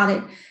think about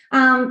it.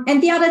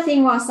 And the other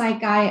thing was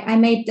like I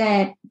made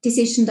the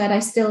decision that I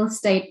still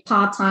stayed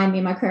part-time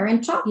in my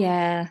current job.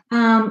 Yeah.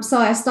 So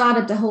I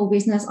started the whole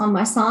business on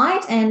my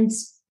side. And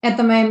at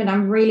the moment,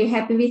 I'm really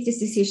happy with this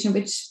decision,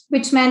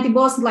 which meant it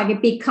wasn't like a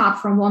big cut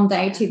from one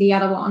day to the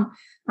other one.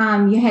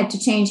 You had to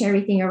change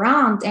everything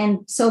around. And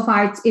so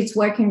far, it's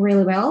working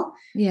really well.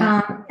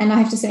 Yeah. And I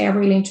have to say, I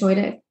really enjoyed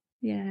it.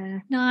 Yeah.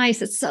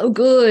 Nice. It's so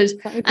good.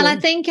 And I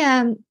think,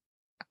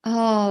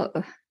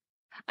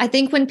 I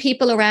think when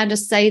people around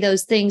us say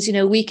those things, you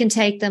know, we can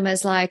take them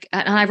as like,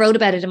 and I wrote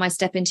about it in my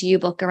Step Into You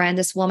book around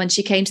this woman.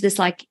 She came to this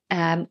like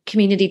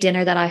community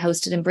dinner that I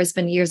hosted in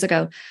Brisbane years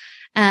ago.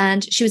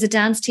 And she was a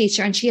dance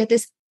teacher and she had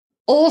this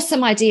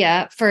awesome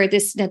idea for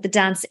this, the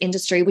dance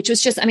industry, which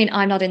was just, I mean,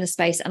 I'm not in the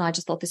space and I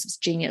just thought this was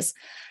genius.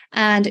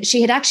 And she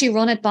had actually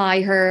run it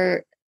by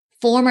her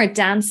former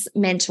dance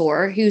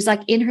mentor, who's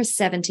like in her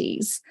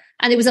 70s.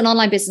 And it was an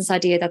online business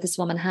idea that this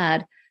woman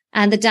had.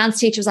 And the dance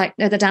teacher was like,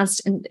 no, the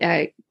dance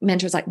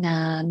mentor was like,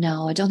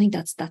 no, I don't think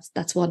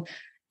that's one.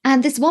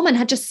 And this woman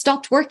had just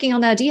stopped working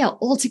on the idea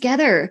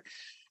altogether.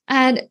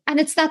 And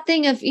it's that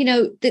thing of, you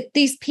know, that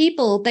these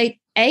people, they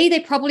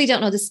probably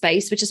don't know the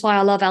space, which is why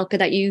I love, Elke,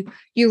 that you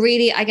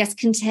really, I guess,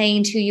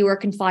 contained who you were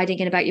confiding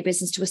in about your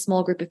business to a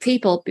small group of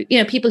people, you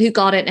know, people who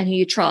got it and who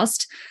you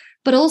trust.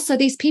 But also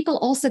these people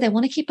also, they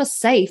want to keep us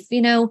safe.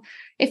 You know,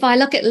 if I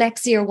look at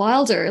Lexi or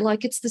Wilder,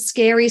 like it's the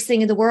scariest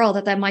thing in the world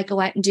that they might go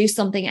out and do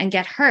something and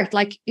get hurt.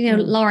 Like, you know,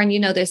 Lauren, you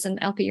know this, and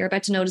Elke, you're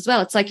about to know it as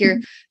well. It's like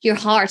your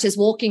heart is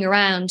walking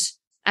around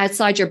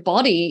outside your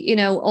body, you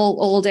know,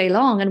 all day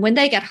long. And when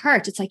they get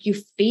hurt, it's like you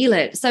feel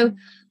it. So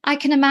I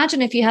can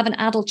imagine if you have an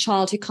adult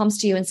child who comes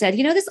to you and said,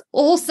 you know, this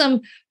awesome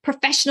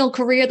professional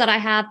career that I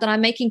have, that I'm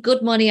making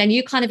good money. And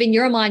you kind of in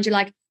your mind, you're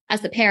like,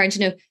 as the parent,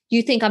 you know,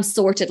 you think I'm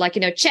sorted, like,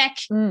 you know, check,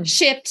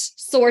 shipped,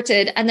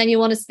 sorted. And then you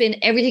want to spin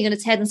everything on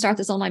its head and start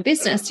this online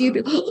business.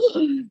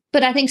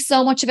 But I think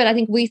so much of it, I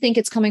think we think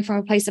it's coming from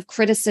a place of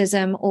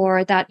criticism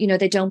or that, you know,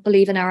 they don't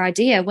believe in our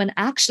idea, when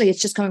actually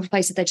it's just coming from a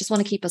place that they just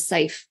want to keep us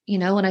safe, you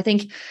know. And I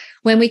think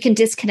when we can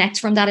disconnect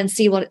from that and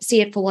see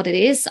it for what it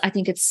is, I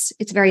think it's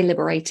very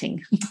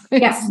liberating.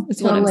 Yes, that's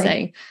totally what I'm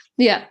saying.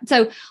 Yeah.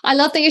 So I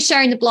love that you're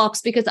sharing the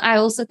blocks, because I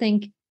also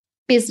think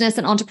business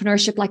and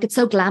entrepreneurship, like it's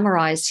so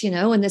glamorized, you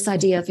know, and this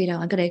idea of, you know,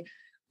 I'm going to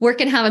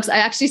work in hammocks. I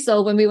actually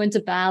saw when we went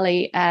to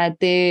Bali,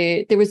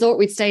 the resort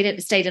we'd stayed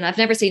in, I've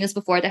never seen this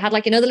before. They had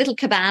like, you know, the little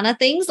cabana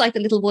things, like the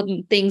little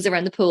wooden things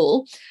around the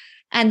pool.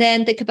 And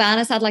then the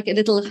cabanas had like a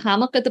little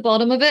hammock at the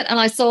bottom of it. And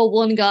I saw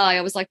one guy,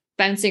 I was like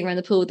bouncing around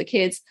the pool with the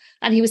kids,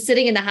 and he was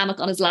sitting in the hammock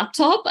on his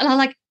laptop. And I'm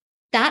like,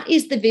 that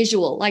is the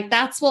visual. Like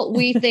that's what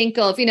we think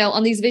of, you know,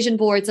 on these vision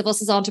boards of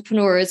us as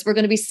entrepreneurs. We're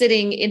going to be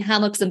sitting in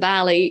hammocks in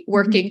Bali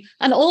working.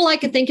 Mm-hmm. And all I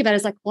could think about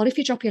is like, what if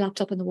you drop your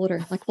laptop in the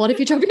water? Like, what if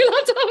you drop your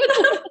laptop in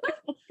the water?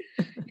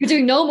 You're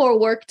doing no more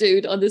work,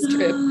 dude, on this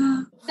trip.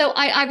 So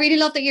I really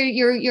love that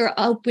you're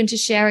open to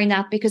sharing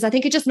that, because I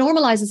think it just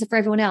normalizes it for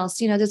everyone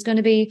else. You know, there's going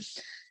to be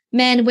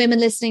men, women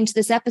listening to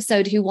this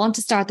episode who want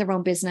to start their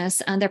own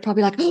business, and they're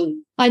probably like, oh,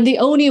 I'm the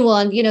only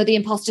one, you know, the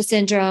imposter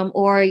syndrome,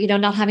 or, you know,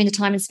 not having the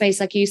time and space,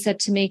 like you said,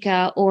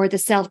 Tamika, or the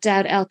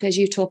self-doubt, Elke, as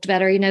you talked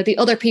about, or, you know, the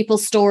other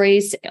people's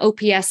stories,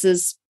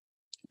 OPSs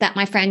that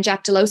my friend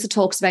Jack Delosa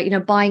talks about, you know,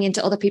 buying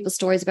into other people's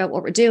stories about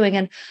what we're doing.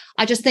 And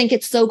I just think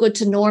it's so good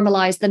to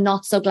normalize the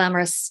not so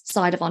glamorous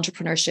side of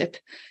entrepreneurship.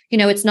 You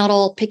know, it's not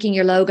all picking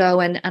your logo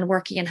and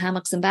working in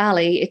hammocks in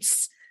Bali.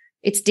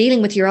 It's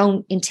dealing with your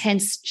own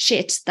intense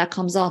shit that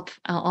comes up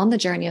on the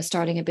journey of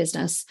starting a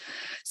business.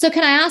 So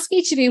can I ask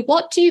each of you,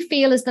 what do you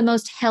feel is the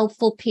most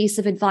helpful piece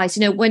of advice?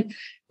 You know,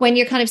 when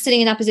you're kind of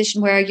sitting in that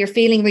position where you're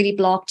feeling really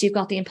blocked, you've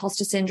got the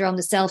imposter syndrome,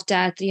 the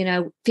self-doubt, you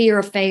know, fear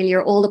of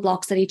failure, all the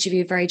blocks that each of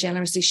you very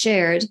generously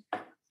shared.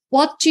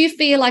 What do you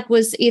feel like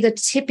was either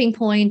tipping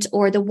point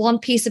or the one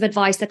piece of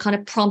advice that kind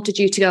of prompted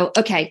you to go,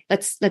 okay,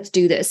 let's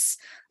do this?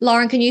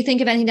 Lauren, can you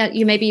think of anything that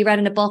you maybe read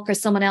in a book or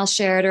someone else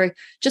shared, or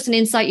just an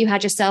insight you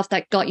had yourself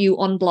that got you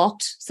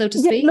unblocked, so to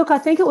speak? Look, I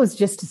think it was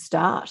just to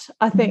start.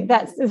 I think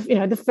that's, you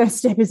know, the first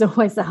step is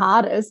always the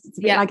hardest. It's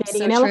a bit like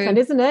eating an elephant,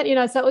 isn't it? You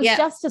know, so it was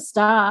just to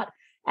start.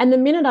 And the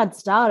minute I'd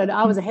started,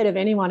 I was ahead of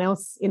anyone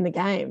else in the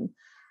game.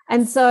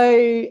 And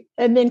so,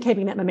 and then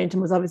keeping that momentum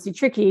was obviously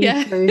tricky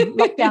through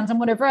lockdowns and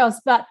whatever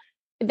else. But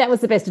that was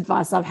the best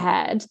advice I've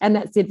had. And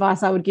that's the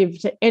advice I would give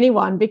to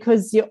anyone,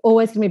 because you're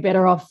always going to be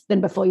better off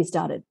than before you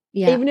started.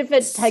 Yeah, even if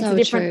it takes a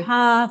different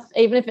path,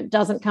 even if it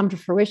doesn't come to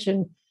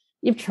fruition,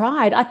 you've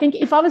tried. I think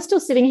if I was still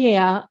sitting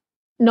here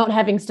not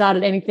having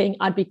started anything,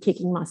 I'd be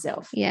kicking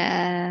myself.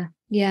 Yeah.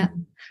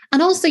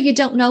 And also, you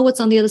don't know what's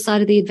on the other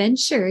side of the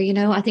adventure. You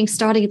know, I think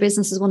starting a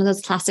business is one of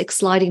those classic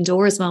sliding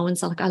doors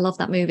moments. Like, I love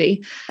that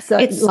movie. So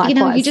it's, likewise, you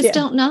know, you just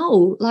don't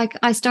know. Like,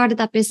 I started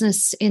that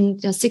business in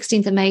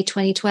 16th of May,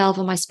 2012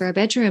 in my spare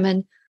bedroom,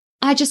 and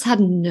I just had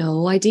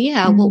no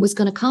idea what was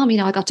going to come. You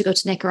know, I got to go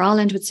to Necker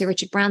Island with Sir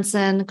Richard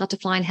Branson, got to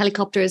fly in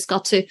helicopters,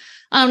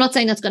 I'm not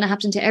saying that's going to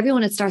happen to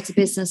everyone that starts a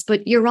business,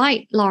 but you're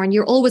right, Lauren,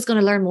 you're always going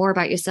to learn more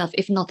about yourself,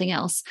 if nothing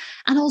else.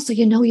 And also,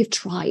 you know, you've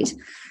tried.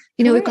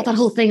 You know, we've got that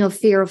whole thing of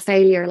fear of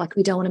failure, like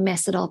we don't want to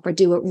mess it up or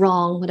do it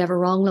wrong, whatever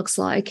wrong looks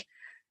like.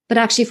 But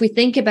actually, if we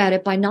think about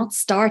it, by not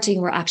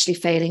starting, we're actually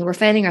failing. We're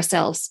failing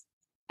ourselves.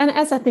 And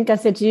as I think I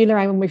said to you,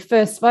 Lorraine, when we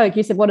first spoke,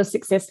 you said, what does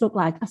success look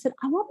like? I said,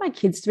 I want my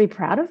kids to be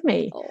proud of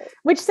me,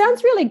 which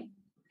sounds really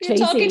cheesy.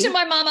 You're talking to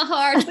my mama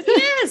heart, but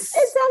yes.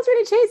 It sounds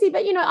really cheesy,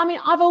 but, you know, I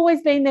mean, I've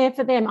always been there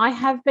for them.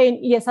 I've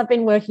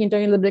been working and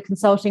doing a little bit of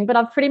consulting, but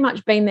I've pretty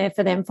much been there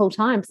for them full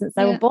time since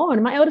they were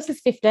born. My eldest is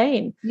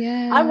 15.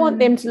 Yeah. I want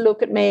them to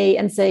look at me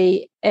and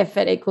see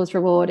effort equals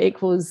reward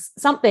equals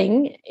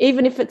something,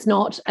 even if it's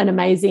not an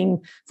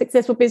amazing,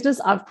 successful business,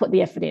 I've put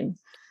the effort in.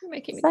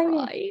 Making me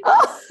cry.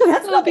 Oh,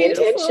 that's not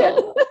beautiful.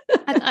 The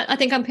intention. I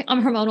think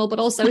I'm hormonal, but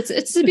also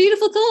it's a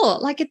beautiful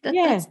thought. Like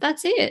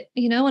that's it,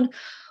 you know. And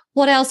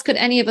what else could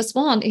any of us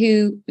want?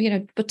 Who, you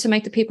know, but to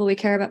make the people we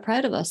care about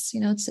proud of us.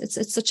 You know,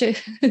 it's such a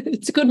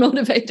it's a good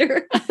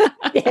motivator.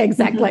 Yeah,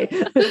 exactly.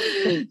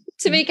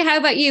 Tamika, how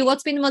about you?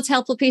 What's been the most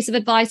helpful piece of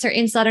advice or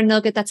insight or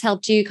nugget that's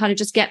helped you kind of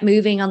just get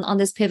moving on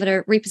this pivot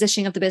or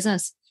repositioning of the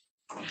business?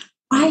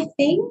 I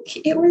think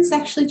it was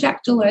actually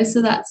Jack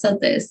Delosa that said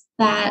this,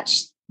 that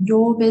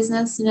your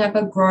business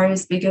never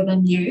grows bigger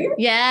than you.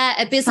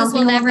 Yeah, a business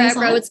will never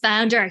outgrow its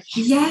founder.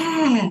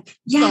 Yeah.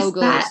 Yes, so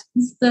that's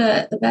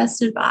the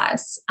best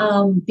advice.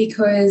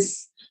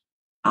 Because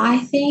I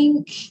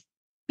think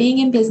being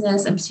in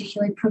business, and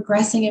particularly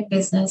progressing in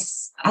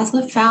business, as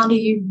the founder,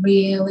 you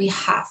really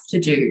have to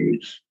do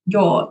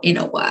your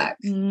inner work.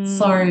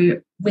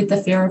 So with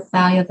the fear of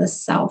failure, the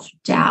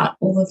self-doubt,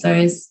 all of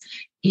those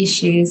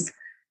issues,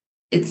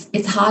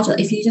 it's hard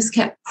to, if you just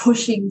kept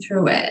pushing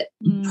through it,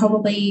 you're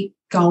probably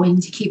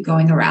going to keep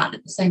going around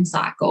in the same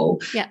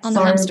cycle. Yeah, on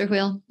the hamster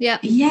wheel. Yeah.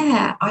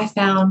 Yeah, I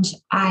found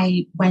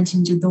I went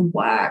and did the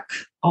work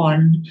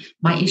on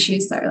my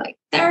issues. So like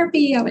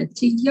therapy, I went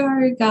to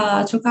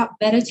yoga, took up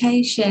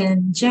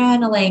meditation,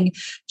 journaling,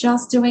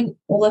 just doing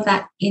all of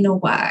that inner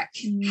work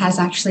has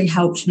actually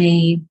helped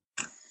me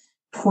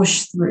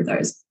push through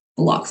those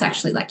blocks,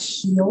 actually like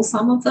heal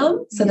some of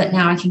them, so that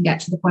now I can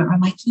get to the point where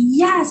I'm like,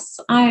 yes,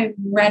 I'm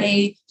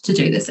ready to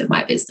do this in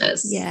my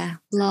business. Yeah,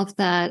 love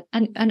that.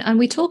 And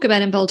we talk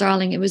about in Bold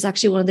Darling, it was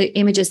actually one of the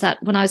images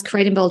that when I was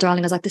creating Bold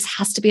Darling, I was like, this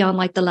has to be on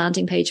like the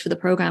landing page for the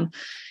program.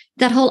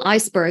 That whole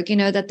iceberg, you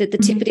know, that the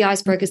tip of the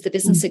iceberg is the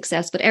business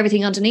success, but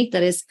everything underneath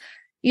that is,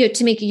 you know,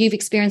 Tamika, you've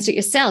experienced it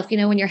yourself. You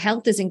know, when your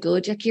health isn't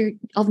good, like you're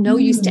of no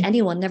use to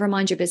anyone, never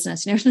mind your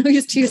business. You're no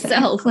use to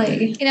yourself.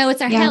 Exactly. You know,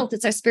 it's our health,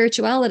 it's our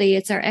spirituality,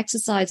 it's our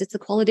exercise, it's the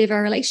quality of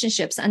our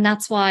relationships. And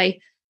that's why,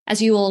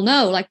 as you all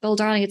know, like Bold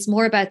Darling, it's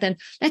more about then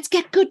let's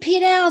get good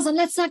P&Ls and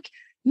let's like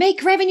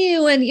make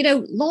revenue and, you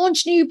know,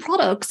 launch new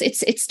products.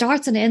 It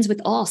starts and ends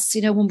with us.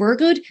 You know, when we're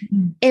good,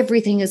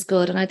 everything is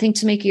good. And I think,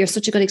 Tamika, you're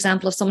such a good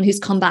example of someone who's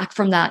come back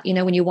from that, you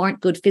know, when you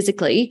weren't good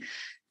physically,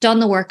 done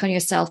the work on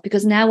yourself,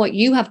 because now what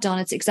you have done,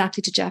 it's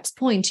exactly to Jack's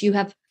point. You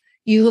have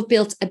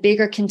built a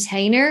bigger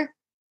container.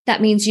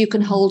 That means you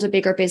can hold a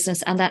bigger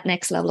business and that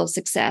next level of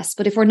success.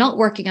 But if we're not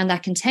working on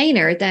that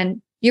container,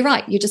 then you're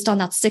right. You're just on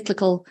that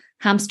cyclical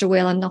hamster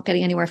wheel and not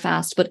getting anywhere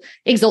fast, but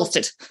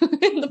exhausted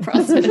in the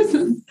process.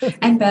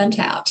 And burnt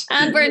out.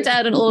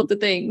 And all of the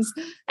things.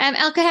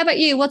 Elke, how about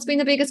you? What's been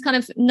the biggest kind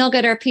of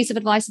nugget or piece of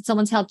advice that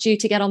someone's helped you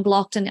to get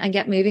unblocked and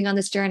get moving on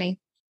this journey?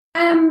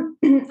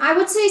 I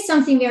would say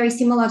something very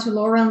similar to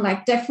Lauren,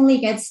 like definitely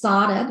get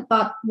started.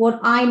 But what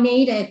I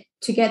needed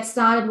to get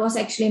started was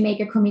actually make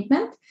a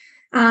commitment.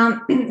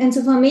 And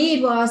so for me,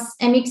 it was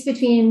a mix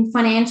between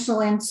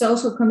financial and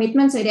social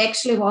commitment. So it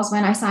actually was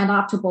when I signed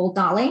up to Bold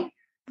Darling.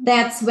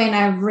 That's when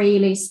I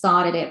really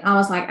started it. I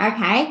was like,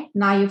 okay,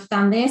 now you've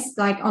done this.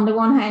 Like on the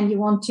one hand, you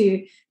want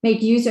to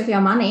make use of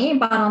your money.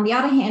 But on the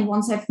other hand,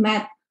 once I've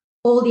met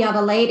all the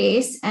other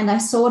ladies and I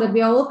saw that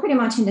we are all pretty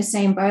much in the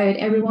same boat,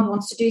 everyone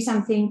wants to do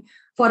something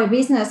for the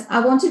business, I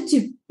wanted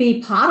to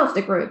be part of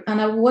the group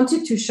and I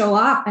wanted to show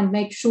up and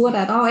make sure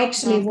that,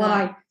 what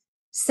I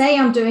say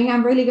I'm doing,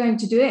 I'm really going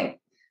to do it.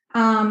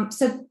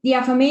 So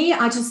yeah, for me,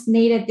 I just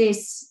needed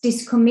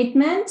this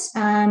commitment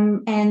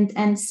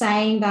and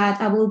saying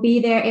that I will be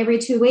there every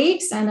 2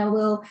 weeks and I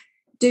will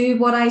do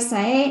what I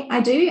say I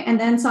do. And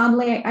then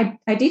suddenly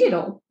I did it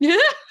all. Yeah.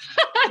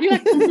 You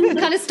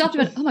kind of stopped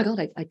and went, oh my God,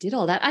 I did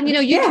all that. And,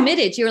 you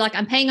committed. You were like,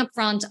 I'm paying up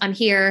front. I'm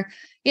here.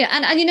 Yeah.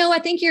 And I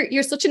think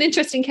you're such an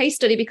interesting case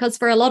study because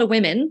for a lot of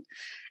women,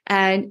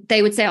 and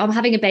they would say, oh, I'm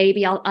having a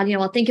baby.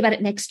 I'll think about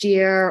it next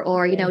year,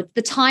 or,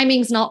 the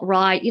timing's not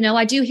right.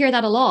 I do hear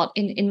that a lot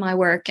in my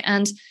work.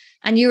 And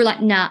you're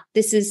like, nah,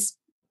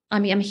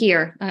 I'm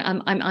here.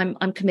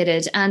 I'm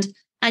committed. And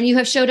you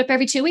have showed up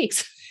every 2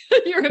 weeks.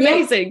 You're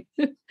amazing.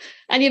 Yeah.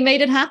 And you made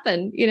it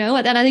happen,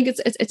 and I think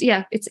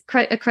it's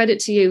a credit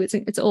to you.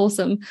 It's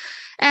awesome.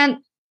 And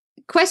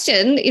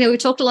question, we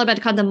talked a lot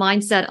about kind of the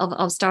mindset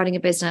of starting a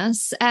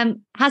business.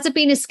 Has it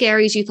been as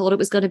scary as you thought it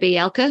was going to be,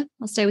 Elke?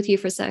 I'll stay with you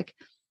for a sec.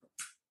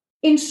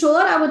 In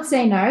short, I would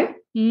say no.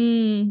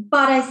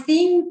 But I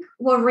think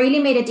what really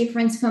made a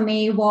difference for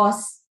me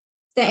was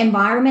the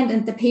environment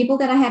and the people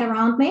that I had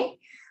around me.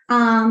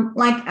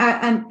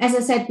 As I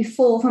said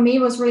before, for me,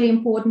 it was really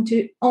important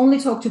to only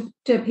talk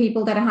to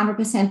people that I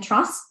 100%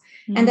 trust.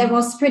 And that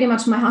was pretty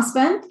much my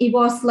husband. It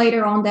was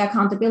later on the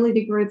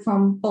accountability group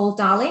from Bold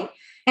Darling.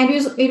 And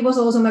it was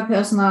also my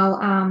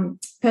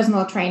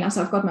personal trainer.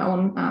 So I've got my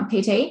own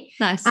PT.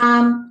 Nice.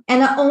 And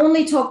I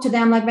only talked to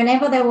them like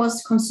whenever there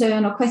was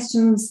concern or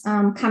questions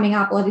coming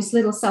up or this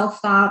little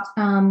self-doubt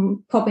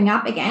popping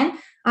up again,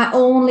 I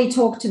only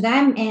talked to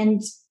them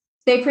and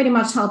they pretty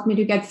much helped me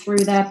to get through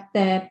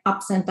the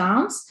ups and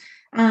downs.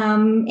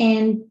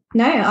 And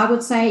no, I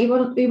would say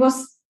it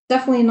was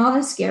definitely not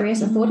as scary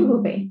as I thought it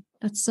would be.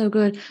 That's so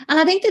good. And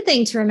I think the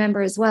thing to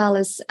remember as well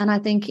is, and I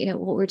think,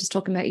 what we're just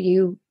talking about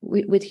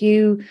with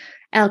you,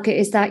 Elke,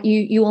 is that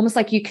you almost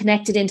like you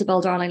connected into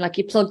Bold Darling, like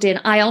you plugged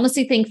in. I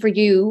honestly think for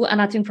you,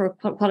 and I think for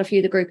quite a few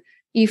of the group,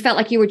 you felt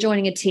like you were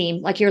joining a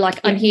team. Like you're like,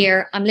 I'm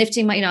here, I'm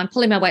lifting my, I'm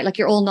pulling my weight. Like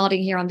you're all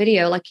nodding here on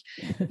video. Like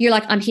you're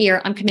like, I'm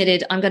here, I'm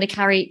committed. I'm going to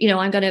carry,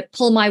 I'm going to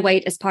pull my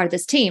weight as part of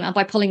this team. And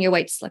by pulling your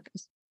weight, it's like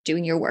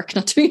doing your work,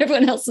 not doing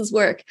everyone else's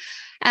work.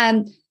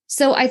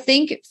 So I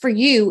think for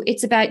you,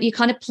 it's about you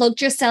kind of plugged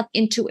yourself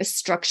into a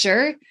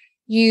structure.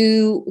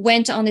 You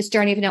went on this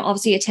journey of,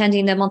 obviously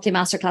attending the monthly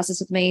masterclasses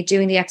with me,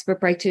 doing the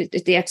expert breakthrough,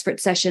 the expert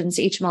sessions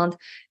each month,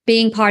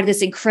 being part of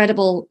this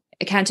incredible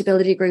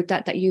accountability group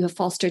that you have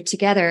fostered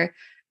together.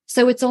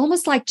 So it's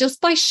almost like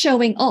just by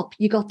showing up,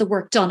 you got the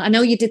work done. I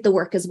know you did the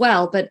work as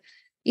well, but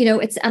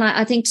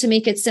I think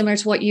Tamika, it's similar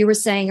to what you were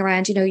saying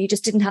around, you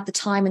just didn't have the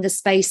time and the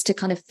space to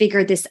kind of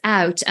figure this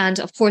out. And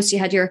of course you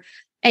had your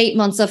 8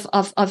 months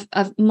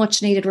of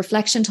much needed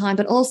reflection time,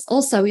 but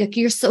also like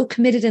you're so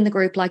committed in the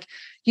group, like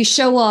you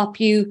show up,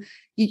 you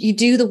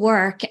do the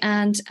work,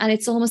 and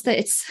it's almost that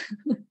it's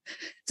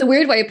a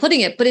weird way of putting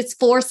it, but it's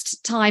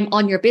forced time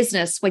on your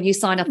business when you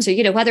sign up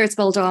to, whether it's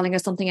Bold Darling or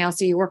something else,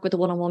 or you work with a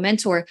one-on-one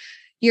mentor,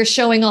 you're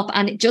showing up,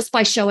 and just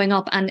by showing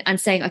up and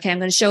saying, okay, I'm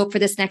going to show up for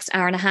this next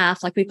hour and a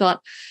half, like we've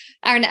got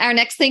our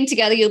next thing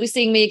together, you'll be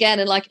seeing me again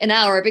in like an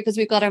hour because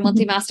we've got our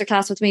monthly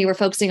masterclass with me. We're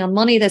focusing on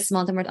money this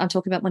month, and I'm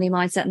talking about money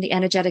mindset and the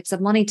energetics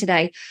of money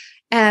today.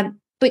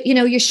 But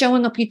you're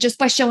showing up. You just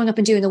by showing up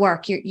and doing the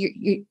work.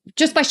 You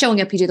just by showing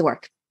up, you do the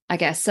work, I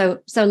guess. So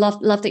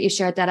love that you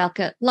shared that,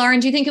 Elke. Lauren,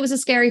 do you think it was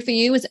as scary for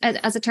you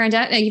as it turned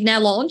out? Now you've now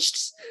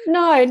launched.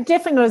 No,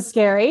 definitely not as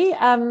scary.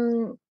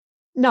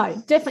 No,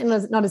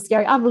 definitely not as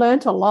scary. I've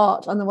learned a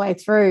lot on the way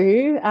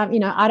through.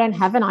 I don't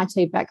have an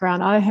IT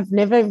background. I have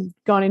never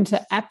gone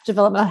into app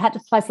development. I had to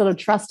place a lot of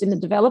trust in the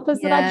developers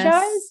that I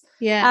chose.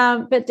 Yeah.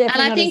 But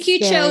definitely. And I think you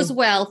chose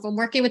well from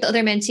working with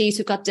other mentees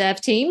who've got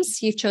dev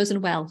teams. You've chosen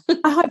well.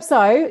 I hope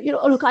so.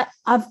 Look,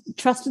 I've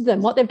trusted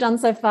them. What they've done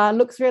so far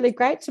looks really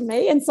great to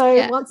me. And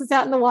so once it's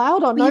out in the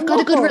wild, you've got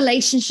a good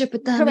relationship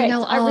with them.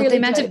 Correct. The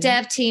amount of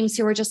dev teams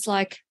who are just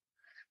like,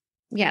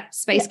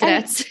 space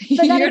cadets.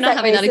 But You're not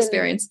having that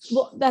experience.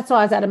 Well, that's why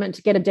I was adamant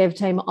to get a dev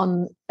team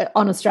on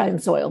Australian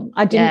soil.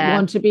 I didn't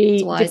want to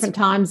be different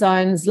time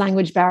zones,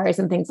 language barriers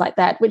and things like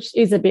that, which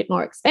is a bit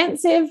more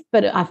expensive.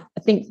 But I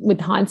think with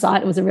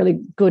hindsight, it was a really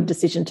good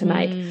decision to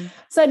make.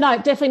 So no,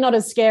 definitely not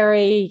as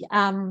scary.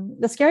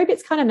 The scary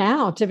bit's kind of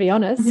now, to be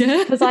honest,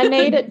 because I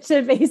need it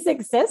to be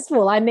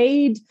successful. I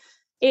need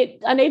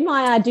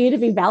my idea to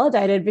be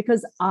validated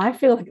because I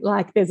feel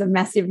like there's a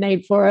massive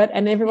need for it,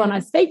 and everyone I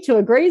speak to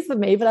agrees with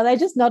me, but are they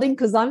just nodding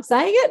because I'm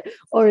saying it,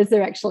 or is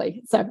there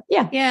actually? So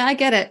yeah, I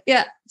get it.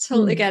 Yeah,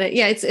 totally get it.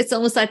 Yeah, it's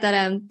almost like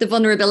that the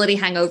vulnerability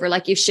hangover.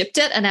 Like you've shipped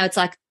it, and now it's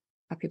like,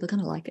 are people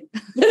going to like it?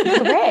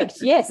 Correct.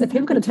 Yes. Are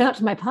people going to turn up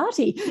to my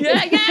party?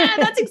 Yeah,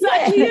 that's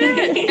exactly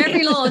it.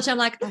 Every launch, I'm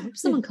like, I hope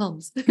someone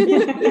comes.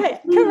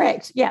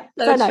 Correct. Yeah.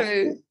 So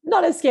true.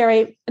 Not as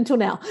scary until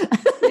now.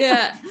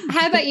 Yeah.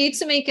 How about you,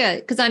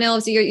 Tamika? Because I know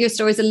obviously your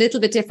story is a little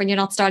bit different. You're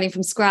not starting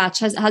from scratch.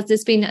 Has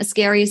this been as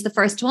scary as the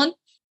first one,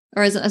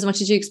 or as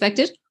much as you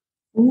expected?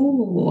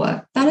 Ooh,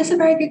 that is a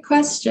very good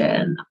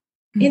question.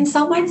 In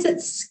some ways,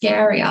 it's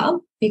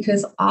scarier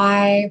because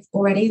I've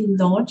already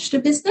launched a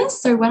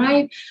business. So when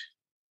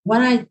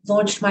I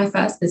launched my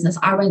first business,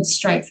 I went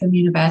straight from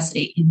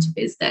university into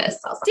business.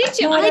 Did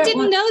you? I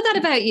didn't know that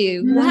about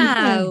you.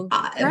 Wow.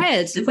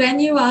 Fred. When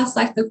you ask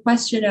like the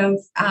question of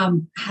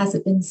has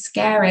it been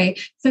scary?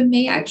 For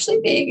me,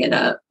 actually being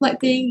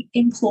being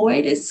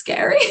employed is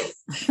scary.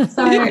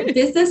 So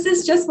business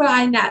is just where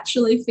I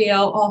naturally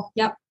feel, oh,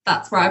 yep,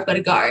 that's where I've got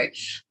to go.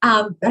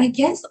 But I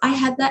guess I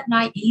had that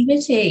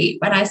naivety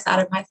when I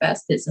started my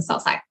first business. I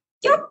was like,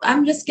 yep,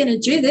 I'm just going to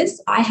do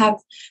this. I have,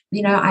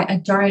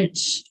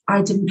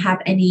 I didn't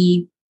have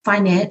any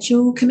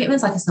financial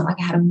commitments. Like it's not like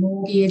I had a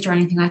mortgage or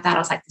anything like that. I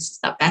was like, this is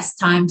the best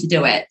time to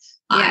do it.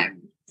 Yeah.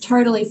 I'm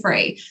totally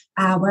free.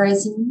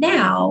 Whereas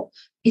now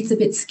it's a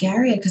bit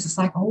scarier because it's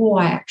like, oh,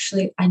 I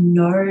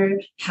know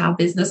how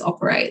business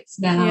operates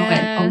now. Yes.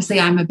 And obviously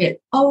I'm a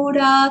bit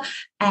older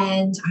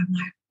and I'm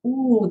like,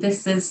 oh,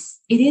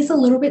 it is a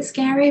little bit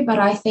scary, but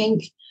I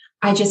think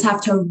I just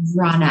have to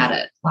run at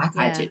it like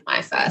I did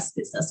my first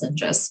business and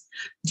just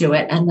do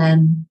it. And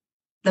then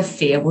the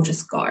fear will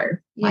just go.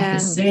 Like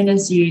as soon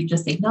as you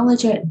just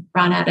acknowledge it and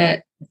run at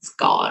it, it's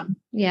gone.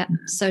 Yeah,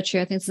 so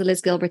true. I think it's the Liz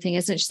Gilbert thing,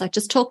 isn't it? She's like,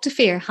 just talk to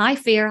fear. Hi,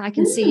 fear. I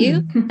can see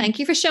you. Thank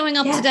you for showing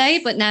up today,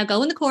 but now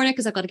go in the corner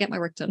because I've got to get my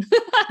work done.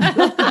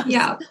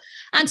 Yeah.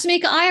 And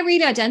Tamika, I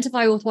really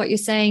identify with what you're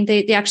saying.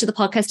 The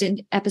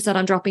podcast episode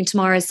I'm dropping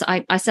tomorrow is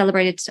I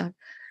celebrated...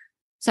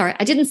 Sorry,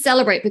 I didn't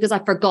celebrate because I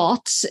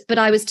forgot, but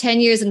I was 10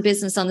 years in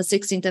business on the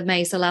 16th of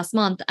May, so last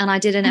month, and I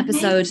did an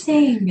episode.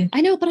 Amazing.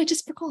 I know, but I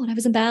just forgot. I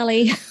was in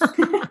Bali,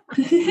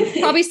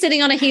 probably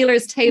sitting on a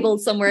healer's table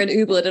somewhere in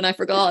Ubud, and I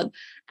forgot.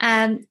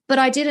 But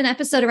I did an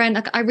episode around,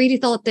 like, I really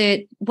thought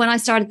that when I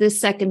started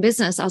this second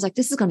business, I was like,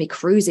 this is going to be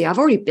cruisy. I've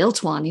already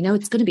built one,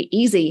 it's going to be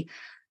easy.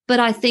 But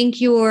I think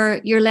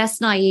you're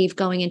less naive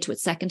going into it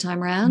second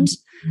time around.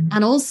 Mm-hmm.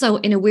 And also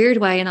in a weird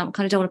way, and I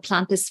kind of don't want to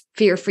plant this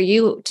fear for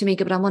you,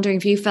 Tamika, but I'm wondering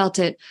if you felt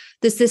it.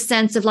 There's this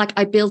sense of like,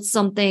 I built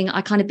something,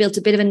 I kind of built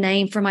a bit of a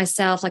name for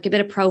myself, like a bit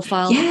of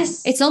profile.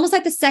 Yes. It's almost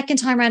like the second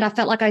time around, I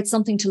felt like I had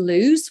something to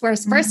lose.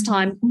 Whereas first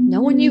time,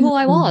 no one knew who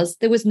I was.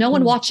 There was no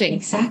one watching.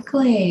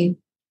 Exactly.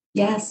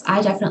 Yes,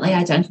 I definitely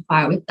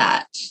identify with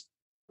that.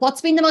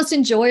 What's been the most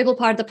enjoyable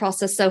part of the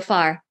process so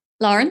far,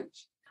 Lauren?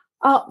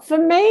 For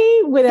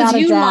me, without a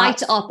doubt. You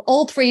light up,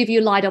 all three of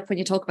you light up when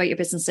you talk about your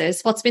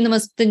businesses. What's been the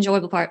most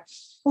enjoyable part?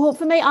 Well,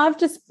 for me, I've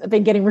just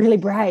been getting really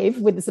brave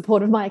with the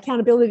support of my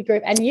accountability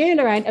group and you,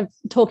 Lorraine, of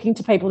talking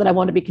to people that I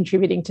want to be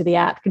contributing to the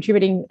app,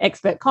 contributing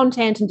expert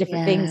content and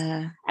different things.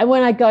 And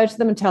when I go to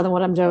them and tell them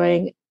what I'm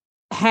doing,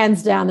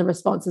 hands down, the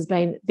response has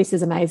been, this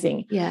is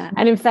amazing. Yeah.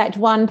 And in fact,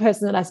 one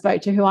person that I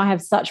spoke to who I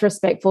have such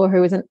respect for,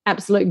 who is an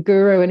absolute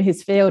guru in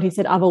his field, he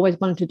said, I've always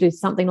wanted to do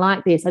something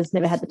like this. I just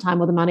never had the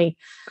time or the money.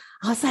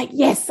 I was like,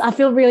 yes, I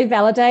feel really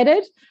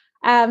validated.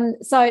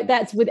 So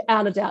that's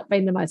without a doubt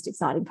been the most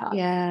exciting part.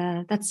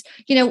 Yeah, that's,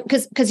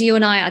 because you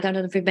and I don't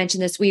know if we've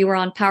mentioned this, we were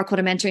on Power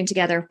Quota Mentoring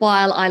together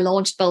while I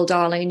launched Bold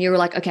Darling, and you were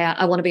like, okay,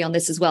 I want to be on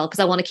this as well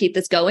because I want to keep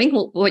this going,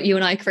 what you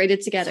and I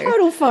created together.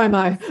 Total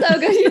FOMO. So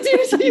good. You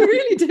did. You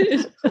really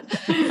did.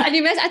 And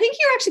I think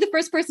you're actually the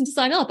first person to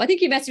sign up. I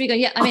think you messaged me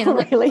going, yeah, I'm in. I'm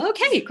really? Like,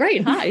 okay,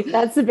 great. Hi.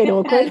 That's a bit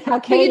awkward. How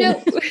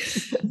can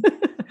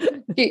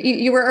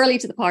you were early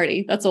to the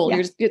party. That's all.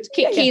 Yeah. You're just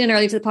keen and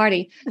early to the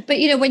party. But,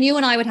 when you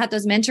and I would have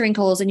those mentoring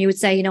calls and you would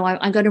say,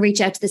 I'm going to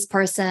reach out to this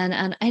person.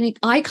 And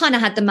I kind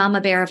of had the mama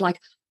bear of like,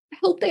 I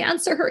hope they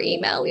answer her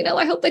email.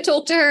 I hope they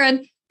talk to her.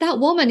 And that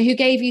woman who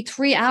gave you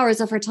 3 hours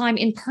of her time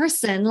in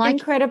person, like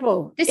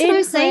incredible. This is what I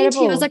was saying to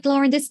you. I was like,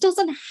 Lauren, this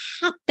doesn't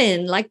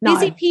happen. Like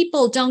busy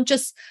people don't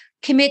just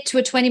commit to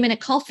a 20-minute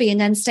coffee and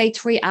then stay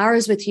 3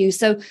 hours with you.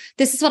 So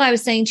this is what I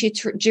was saying to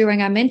you during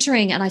our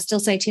mentoring. And I still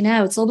say to you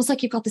now, it's almost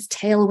like you've got this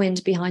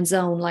tailwind behind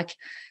Zone. Like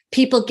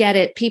people get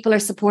it. People are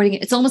supporting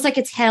it. It's almost like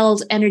it's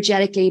held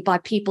energetically by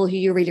people who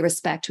you really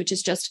respect, which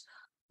is just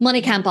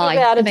Money can't buy.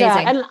 Without a Amazing.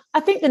 doubt. And I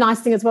think the nice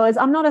thing as well is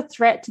I'm not a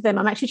threat to them.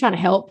 I'm actually trying to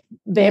help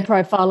their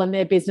profile and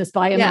their business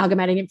by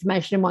amalgamating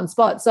information in one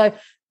spot. So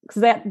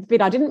because that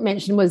bit I didn't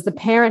mention was the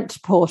parent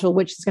portal,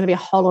 which is going to be a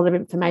whole lot of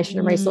information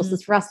and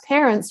resources for us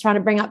parents trying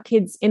to bring up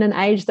kids in an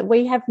age that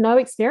we have no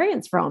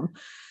experience from.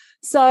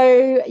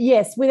 So,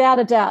 yes, without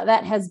a doubt,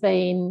 that has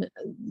been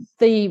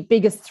the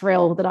biggest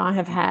thrill that I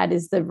have had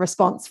is the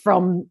response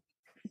from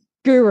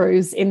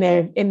gurus in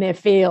their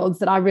fields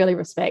that I really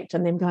respect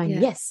and them going,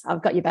 yes,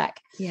 I've got your back.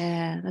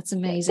 Yeah, that's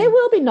amazing. There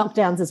will be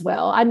knockdowns as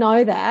well. I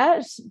know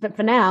that, but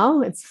for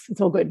now, it's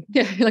all good.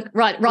 Yeah, like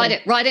write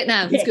it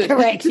now. It's good.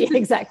 Correct. Yeah,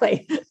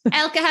 exactly.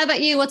 Elke, how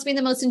about you? What's been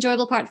the most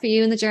enjoyable part for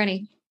you in the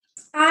journey?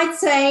 I'd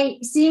say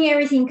seeing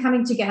everything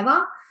coming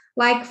together,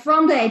 like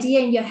from the idea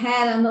in your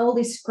head and all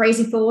these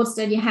crazy thoughts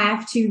that you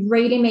have to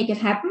really make it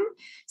happen.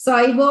 So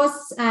it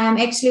was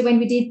actually when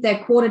we did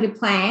the quarterly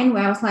plan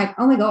where I was like,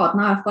 oh my God,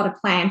 now I've got a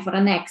plan for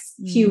the next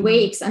few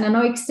weeks and I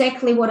know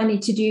exactly what I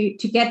need to do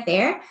to get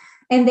there.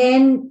 And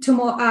then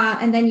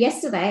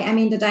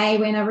yesterday, the day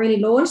when I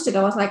really launched it,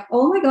 I was like,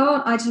 oh my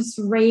God, I just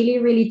really,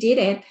 really did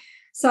it.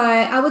 So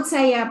I would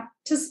say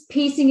just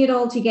piecing it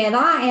all together.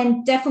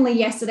 And definitely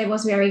yesterday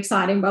was very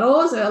exciting, but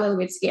also a little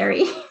bit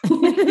scary.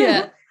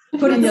 Yeah.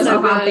 Putting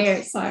yourself out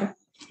there. So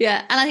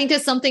yeah. And I think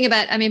there's something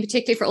about,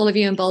 particularly for all of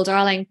you in Bold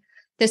Darling,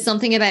 there's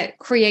something about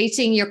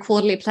creating your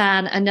quarterly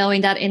plan and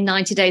knowing that in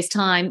 90 days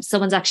time,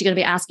 someone's actually going to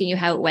be asking you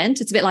how it went.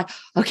 It's a bit like,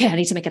 okay, I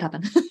need to make it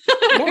happen.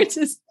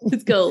 It's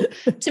cool.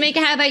 Tamika,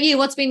 how about you?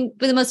 What's been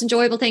the most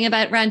enjoyable thing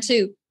about round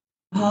 2?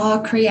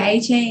 Oh,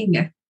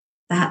 creating.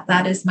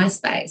 That is my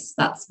space.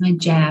 That's my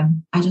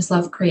jam. I just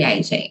love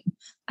creating,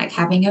 like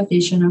having a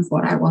vision of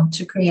what I want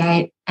to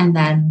create and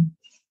then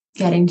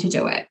getting to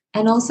do it.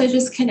 And also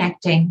just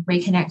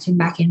reconnecting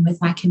back in with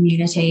my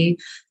community.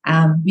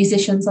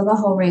 Musicians are the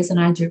whole reason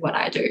I do what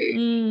I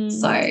do.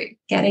 So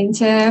getting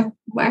to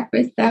work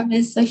with them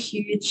is a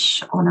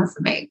huge honor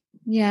for me.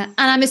 Yeah. And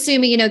I'm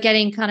assuming,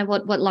 getting kind of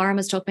what Lauren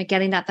was talking about,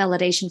 getting that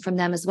validation from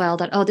them as well,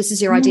 that, oh, this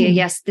is your idea.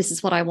 Yes, this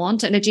is what I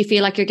want. And do you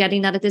feel like you're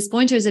getting that at this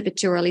point, or is it a bit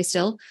too early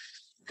still?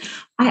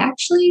 I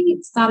actually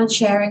started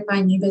sharing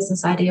my new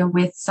business idea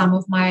with some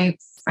of my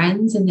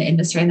friends in the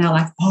industry, and they're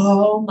like,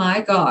 oh my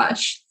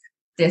gosh,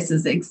 this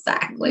is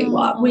exactly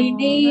what we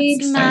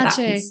need. So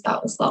that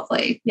was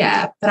lovely.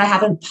 Yeah. But I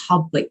haven't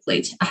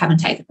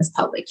taken this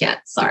public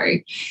yet. So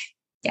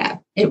yeah,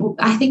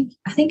 I think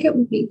it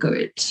will be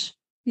good.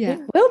 Yeah.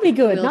 It will be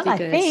good. Not I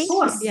think.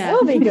 Yeah. It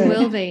will be good. It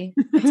will be.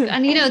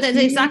 And that's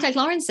exactly like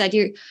Lauren said,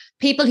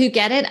 people who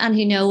get it and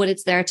who know what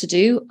it's there to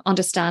do,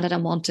 understand it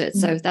and want it.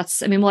 So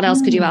that's, what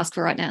else could you ask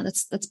for right now?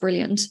 That's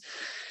brilliant.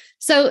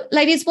 So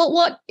ladies,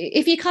 what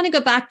if you kind of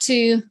go back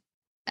to,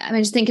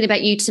 just thinking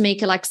about you,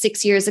 Tamika, like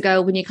 6 years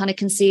ago when you kind of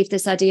conceived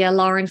this idea.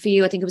 Lauren, for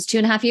you, I think it was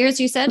 2.5 years,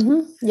 you said?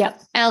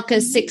 Yep.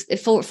 Elke,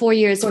 4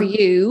 years for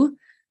you.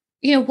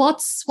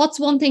 What's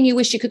one thing you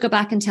wish you could go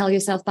back and tell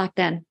yourself back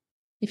then?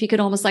 If you could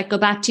almost like go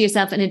back to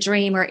yourself in a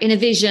dream or in a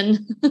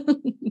vision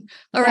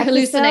or a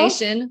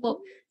hallucination.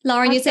 Well,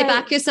 Lauren, you'd say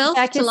back yourself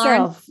back to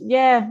yourself. Lauren?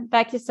 Yeah,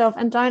 back yourself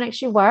and don't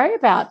actually worry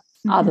about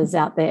others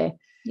out there.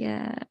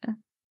 Yeah.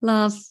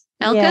 Love.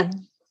 Elke? Yeah.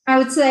 I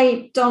would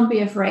say don't be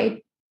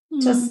afraid.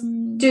 Just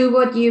do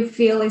what you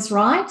feel is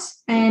right.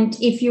 And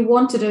if you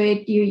want to do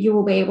it, you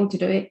will be able to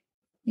do it.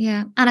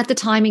 Yeah. And if the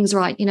timing's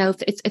right,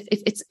 if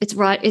it's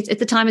right, if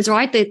the time is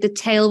right, the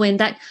tailwind,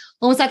 that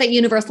almost like that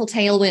universal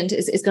tailwind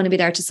is going to be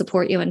there to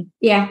support you. And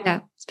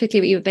yeah,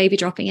 particularly with you, a baby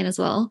dropping in as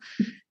well.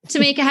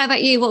 Tamika, how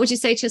about you? What would you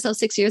say to yourself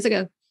 6 years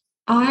ago?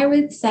 I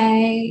would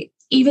say,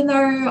 even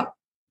though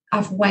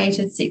I've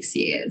waited 6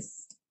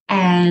 years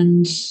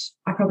and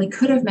I probably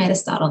could have made a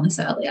start on this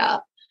earlier,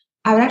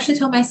 I would actually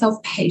tell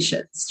myself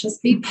patience.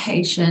 Just be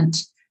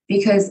patient,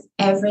 because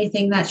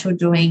everything that you're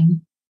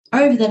doing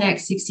over the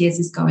next 6 years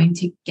is going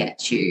to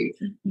get you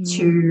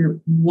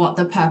to what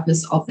the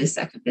purpose of this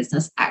second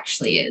business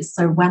actually is.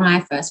 So when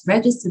I first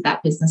registered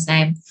that business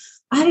name,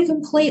 I had a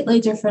completely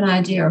different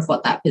idea of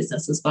what that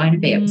business was going to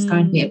be. It was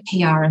going to be a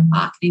PR and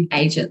marketing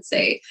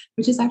agency,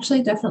 which is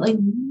actually definitely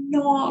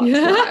not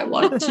what I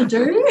want to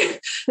do.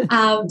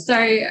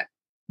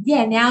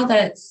 Now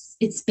that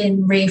it's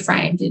been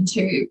reframed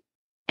into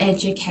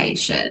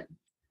education,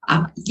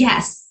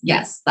 yes,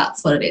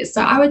 that's what it is.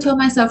 So I would tell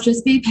myself,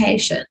 just be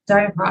patient,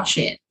 don't rush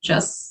in,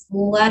 just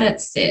let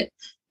it sit,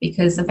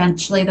 because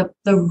eventually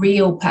the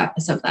real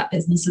purpose of that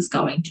business is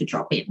going to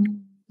drop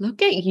in.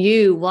 Look at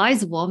you,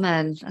 wise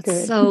woman. That's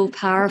good. So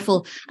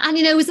powerful. And,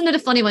 isn't it a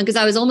funny one? Because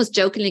I was almost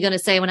jokingly going to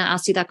say when I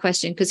asked you that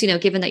question, because,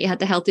 given that you had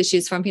the health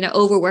issues from,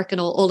 overwork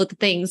and all of the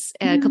things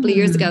a couple of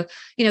years ago,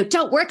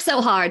 don't work so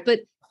hard.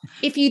 But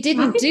if you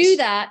didn't do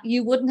that,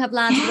 you wouldn't have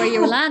landed where you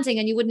were landing,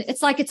 and you wouldn't.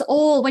 It's like it's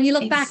all, when you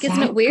look back,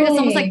 isn't it weird? It's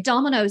almost like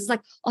dominoes. It's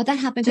like, oh, that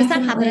happened because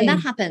that happened and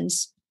that happened.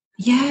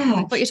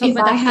 Yeah. But you're talking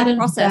about that hadn't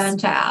process.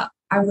 Burnt out,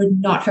 I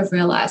would not have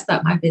realized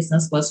that my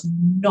business was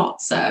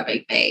not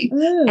serving me.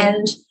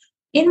 And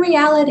in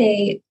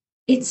reality,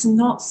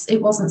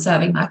 it wasn't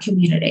serving my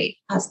community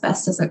as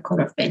best as it could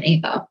have been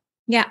either.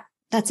 Yeah.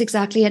 That's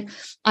exactly it.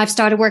 I've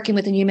started working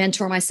with a new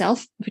mentor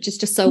myself, which is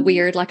just so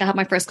weird. Like I had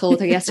my first call with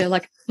her yesterday.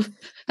 Like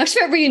I was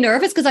really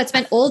nervous because I'd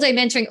spent all day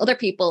mentoring other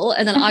people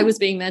and then I was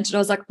being mentored. I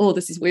was like, oh,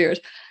 this is weird.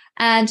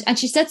 And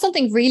she said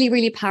something really,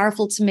 really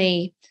powerful to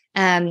me.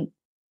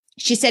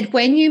 She said,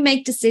 when you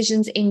make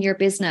decisions in your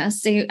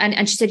business,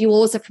 and she said, you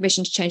always have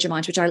permission to change your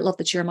mind, which I love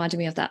that you reminded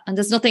me of that. And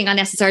there's nothing I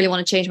necessarily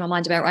want to change my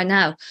mind about right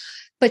now.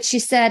 But she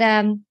said,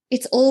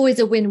 it's always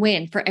a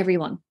win-win for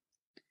everyone.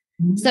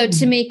 So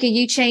Tamika,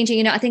 you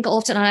changing, I think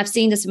often, and I've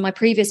seen this in my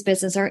previous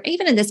business or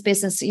even in this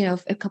business,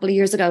 a couple of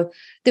years ago,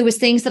 there was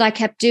things that I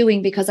kept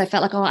doing because I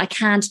felt like, oh, I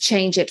can't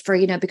change it for,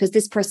 because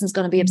this person's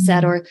going to be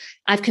upset or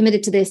I've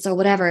committed to this or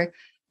whatever.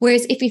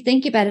 Whereas if you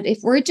think about it, if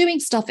we're doing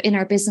stuff in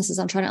our businesses,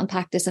 I'm trying to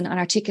unpack this and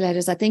articulate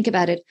as I think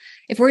about it.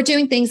 If we're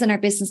doing things in our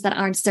business that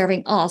aren't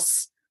serving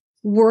us,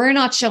 we're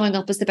not showing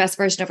up as the best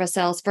version of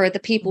ourselves for the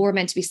people we're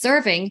meant to be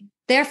serving.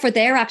 Therefore,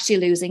 they're actually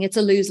losing. It's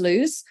a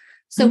lose-lose.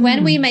 So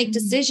when we make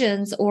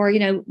decisions or,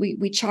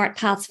 we chart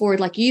paths forward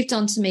like you've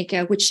done,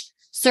 Tamika, which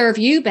serve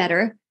you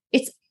better,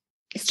 it's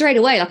straight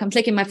away, like I'm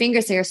clicking my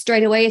fingers here,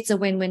 straight away it's a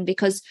win-win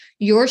because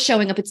you're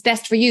showing up, it's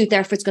best for you,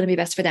 therefore it's going to be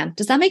best for them.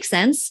 Does that make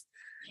sense?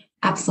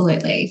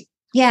 Absolutely.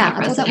 Yeah,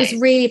 I thought that was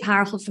really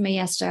powerful for me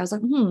yesterday. I was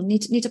like,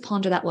 need to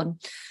ponder that one.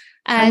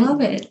 I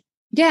love it.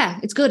 Yeah,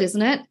 it's good,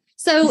 isn't it?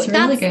 So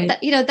really good.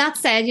 That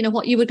said,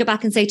 what you would go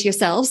back and say to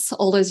yourselves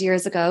all those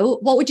years ago,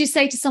 what would you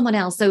say to someone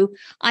else? So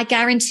I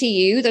guarantee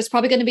you there's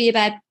probably going to be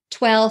about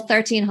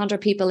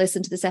 1,300 people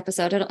listen to this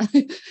episode.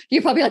 And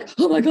you're probably like,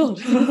 oh my God.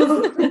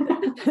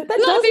 That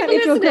does make me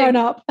feel grown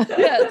up.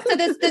 Yeah, so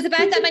there's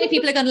about that many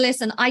people are going to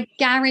listen. I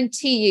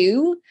guarantee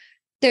you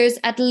there's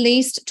at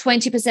least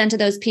 20% of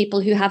those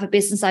people who have a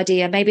business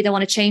idea. Maybe they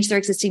want to change their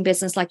existing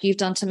business like you've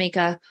done,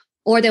 Tamika,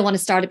 or they want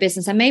to start a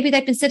business and maybe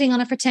they've been sitting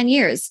on it for 10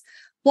 years.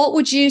 What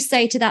would you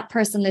say to that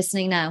person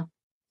listening now?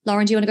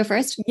 Lauren, do you want to go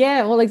first?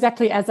 Yeah, well,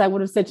 exactly as I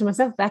would have said to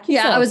myself, back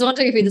yourself. Yeah, I was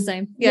wondering if you're the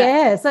same.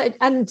 Yeah. So,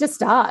 and just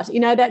start.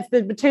 That's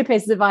the two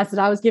pieces of advice that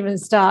I was given: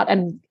 start,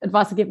 and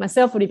advice I give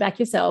myself would be back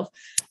yourself.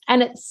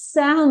 And it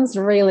sounds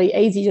really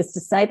easy just to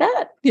say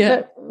that. Yeah.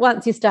 But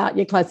once you start,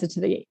 you're closer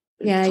to to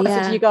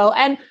your goal.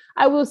 And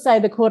I will say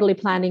the quarterly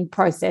planning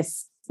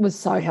process was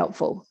so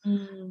helpful.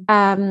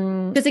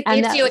 Because it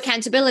gives you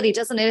accountability,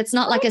 doesn't it? It's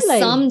not like a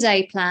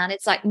someday plan.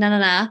 It's like,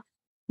 no.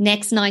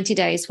 Next 90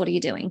 days, what are you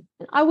doing?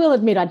 I will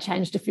admit I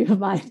changed a few of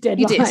my deadlines.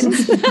 You did.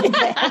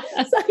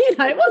 So,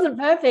 it wasn't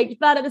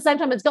perfect, but at the same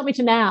time, it's got me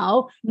to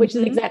now, which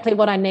is exactly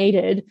what I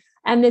needed.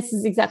 And this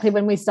is exactly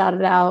when we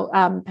started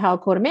our Power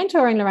Quarter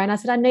mentoring, Lorraine. I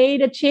said, I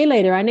need a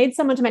cheerleader. I need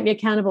someone to make me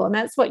accountable. And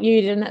that's what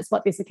you did. And that's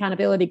what this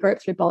accountability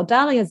group through Bold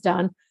Darling has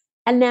done.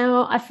 And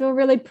now I feel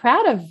really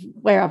proud of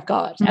where I've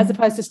got, as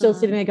opposed to still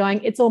sitting there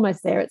going, it's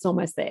almost there. It's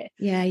almost there.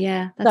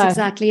 Yeah. That's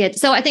exactly it.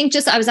 So I think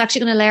I was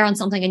actually going to layer on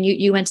something and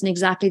you went in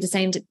exactly the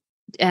same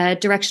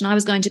direction I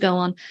was going to go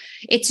on.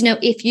 It's,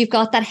 if you've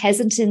got that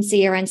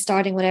hesitancy around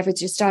starting whatever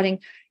it's you're starting,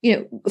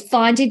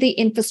 finding the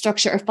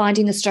infrastructure or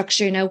finding the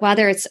structure,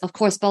 whether it's, of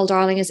course, Bold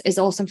Darling is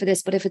awesome for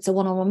this, but if it's a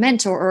one-on-one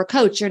mentor or a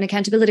coach or an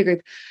accountability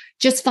group,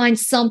 just find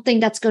something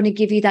that's going to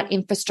give you that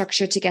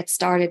infrastructure to get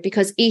started,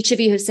 because each of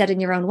you have said in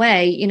your own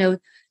way,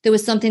 there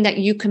was something that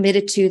you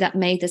committed to that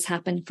made this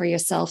happen for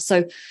yourself.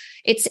 So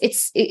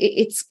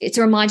it's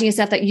reminding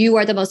yourself that you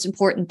are the most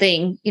important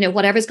thing.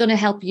 Whatever's going to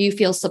help you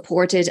feel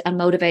supported and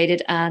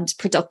motivated and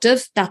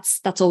productive,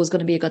 that's always going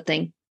to be a good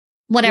thing,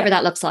 whatever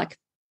that looks like.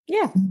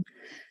 Yeah.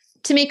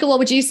 Tamika, what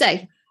would you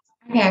say?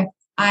 Okay.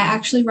 I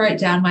actually wrote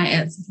down my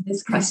answer to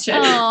this question.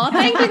 Oh,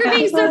 thank you for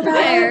being so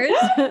prepared.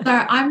 So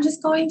I'm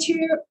just going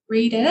to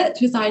read it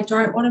because I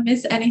don't want to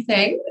miss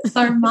anything.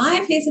 So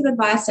my piece of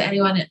advice to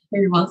anyone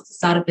who wants to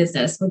start a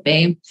business would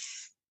be,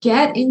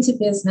 get into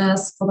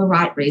business for the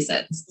right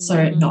reasons.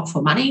 So not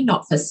for money,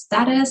 not for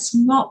status,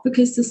 not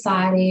because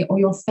society or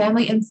your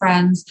family and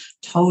friends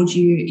told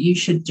you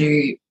should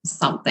do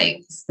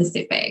something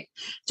specific.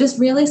 Just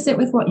really sit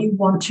with what you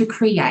want to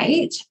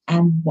create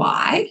and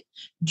why.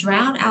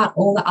 Drown out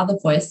all the other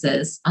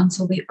voices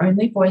until the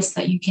only voice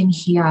that you can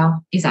hear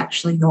is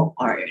actually your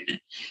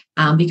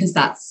own, because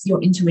that's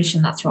your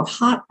intuition, that's your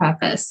heart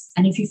purpose.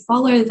 And if you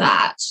follow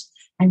that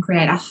and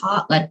create a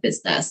heart-led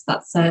business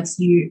that serves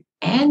you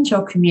and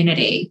your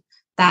community,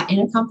 that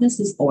Inner Compass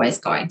is always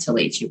going to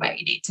lead you where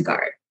you need to go.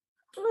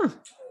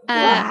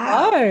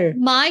 Wow.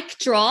 Mic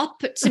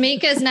drop.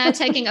 Tamika is now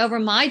taking over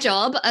my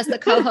job as the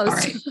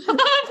co-host.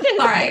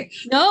 Sorry.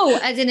 No,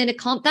 as in a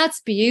comp. That's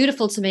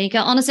beautiful,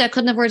 Tamika. Honestly, I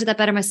couldn't have worded that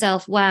better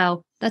myself.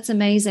 Wow, that's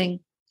amazing.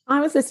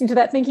 I was listening to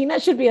that thinking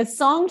that should be a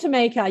song,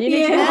 Tamika. You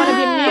need to get one of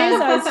your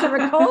musos to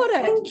record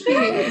it. Thank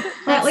you.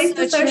 Or at least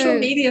a social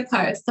media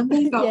post.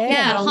 Something got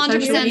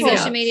 100%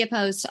 social media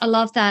post. I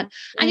love that.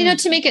 And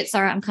Tamika,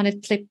 sorry, I'm kind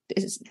of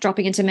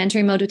dropping into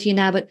mentoring mode with you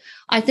now, but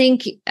I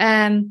think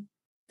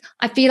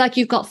I feel like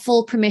you've got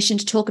full permission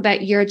to talk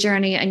about your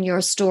journey and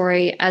your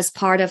story as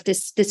part of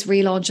this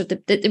relaunch of the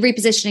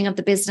repositioning of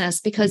the business,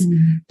 because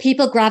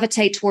people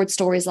gravitate towards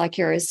stories like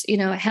yours,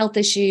 health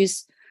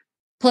issues,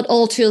 put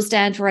all tools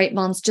down for 8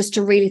 months just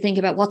to really think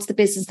about what's the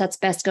business that's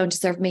best going to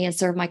serve me and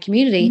serve my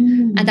community.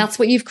 And that's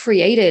what you've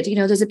created. You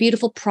know, there's a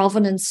beautiful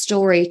provenance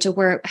story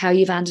to how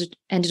you've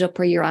ended up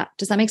where you're at.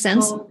 Does that make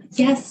sense? Oh,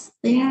 yes.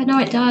 Yeah, no,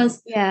 it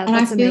does. Yeah. And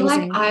I feel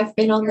amazing. like I've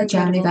been on the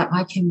journey that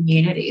my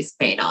community's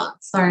been on.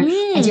 So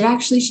I did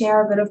actually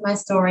share a bit of my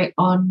story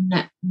on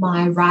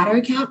my writer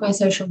account, my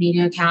social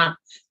media account,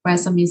 where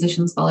some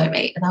musicians follow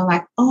me. And they're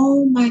like,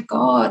 oh my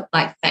God,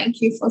 like, thank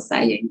you for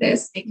saying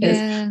this, because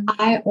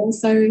I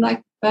also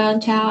like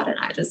burnt out, and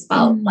I just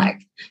felt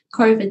like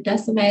COVID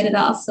decimated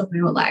us and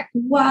we were like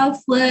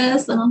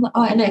worthless. And I was like,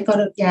 oh, and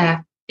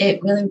it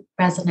really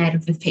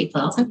resonated with people.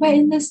 I was like, we're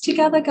in this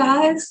together,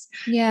 guys.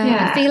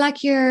 I feel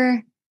like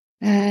you're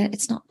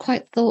it's not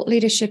quite thought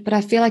leadership, but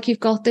I feel like you've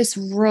got this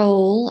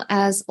role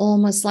as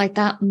almost like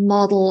that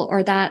model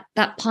or that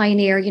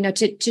pioneer, you know,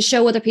 to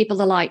show other people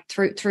the light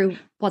through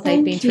what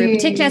they've been through,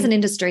 particularly as an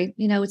industry.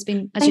 You know, it's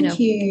been, as you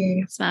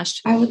know,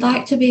 smashed. I would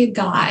like to be a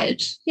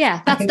guide.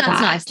 Yeah, that's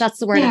nice. That's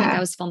the word I think I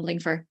was fumbling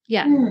for.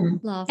 Yeah.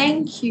 Love.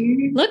 Thank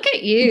you. Look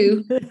at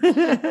you.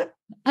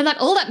 And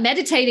like all that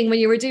meditating when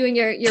you were doing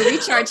your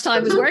recharge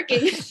time was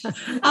working.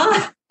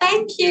 Oh,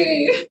 thank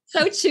you.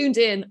 So tuned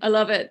in. I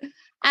love it.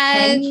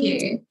 And thank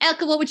you.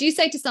 Elke, what would you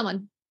say to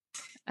someone?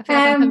 I feel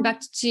like I'm coming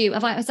back to you.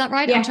 Is that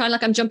right? Yeah.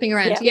 I'm jumping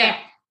around. Yeah.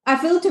 I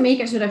feel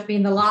Tamika should have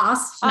been the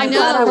last. I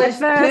know.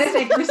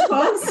 Perfect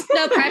response.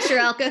 No pressure,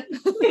 Elke.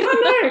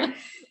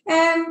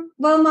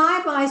 Well, my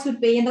advice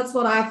would be, and that's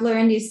what I've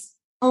learned, is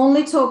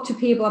only talk to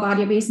people about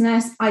your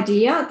business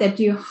idea that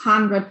you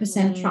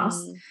 100%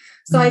 trust.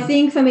 So I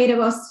think for me, there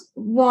was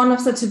one of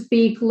such a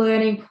big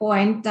learning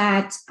point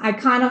that I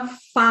kind of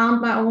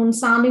found my own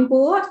sounding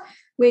board,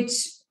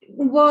 which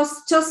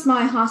was just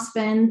my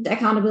husband, the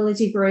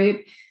accountability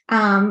group,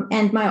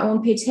 and my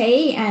own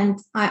PT. And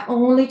I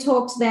only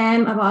talked to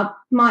them about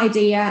my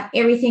idea,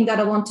 everything that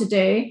I want to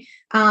do.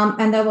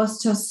 And that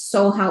was just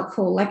so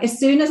helpful. Like as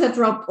soon as I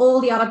dropped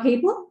all the other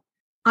people,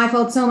 I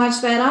felt so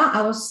much better.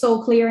 I was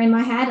so clear in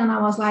my head and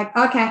I was like,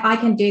 okay, I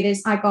can do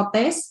this. I got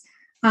this.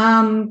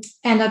 And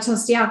I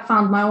just,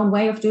 found my own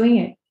way of doing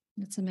it.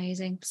 That's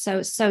amazing.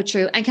 So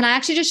true. And can I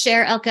actually just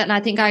share, Elke, and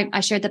I think I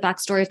shared the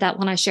backstory of that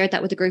when I shared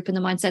that with the group in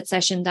the mindset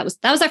session. That was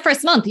our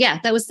first month. Yeah,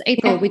 that was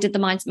April. We did the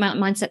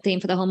mindset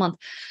theme for the whole month.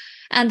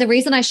 And the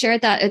reason I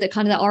shared that, the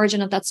kind of the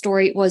origin of that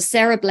story, was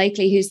Sarah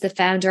Blakely, who's the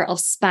founder of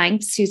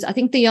Spanx, who's I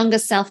think the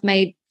youngest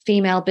self-made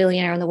female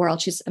billionaire in the world.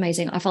 She's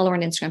amazing. I follow her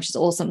on Instagram. She's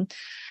awesome.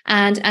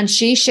 And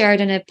she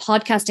shared in a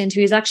podcast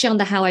interview, it's actually on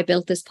the How I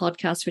Built This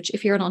podcast, which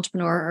if you're an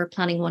entrepreneur or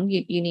planning one,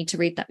 you need to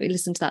read that,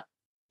 listen to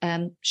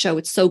that show.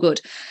 It's so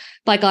good.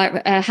 By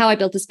How I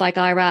Built This by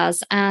Guy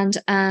Raz.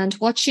 And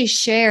what she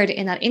shared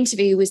in that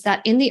interview was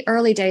that in the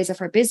early days of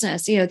her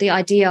business, you know, the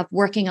idea of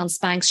working on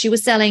Spanx, she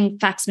was selling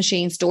fax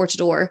machines door to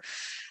door,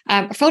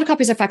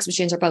 photocopies or fax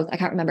machines or both. I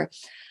can't remember.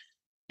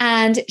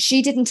 And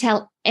she didn't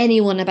tell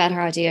anyone about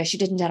her idea. She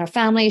didn't tell her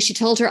family. She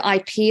told her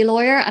IP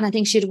lawyer. And I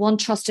think she had one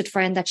trusted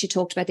friend that she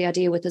talked about the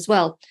idea with as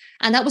well.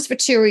 And that was for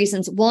two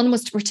reasons. One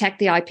was to protect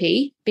the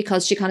IP,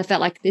 because she kind of felt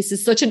like this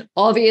is such an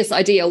obvious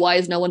idea. Why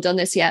has no one done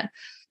this yet?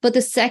 But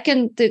the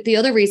second, the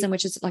other reason,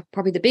 which is like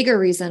probably the bigger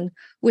reason,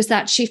 was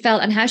that she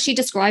felt, and how she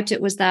described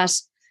it was that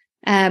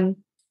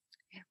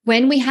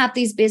when we have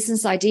these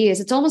business ideas,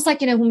 it's almost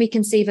like, you know, when we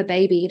conceive a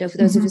baby, you know, for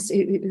those of us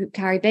who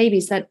carry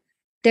babies, that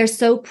they're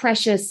so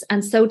precious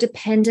and so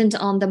dependent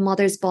on the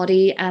mother's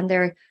body, and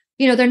they're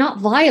not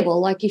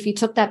viable. Like if you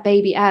took that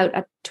baby out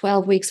at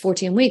 12 weeks,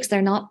 14 weeks,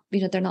 they're not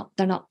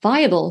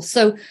viable.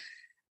 So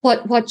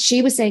what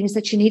she was saying is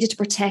that she needed to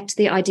protect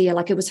the idea.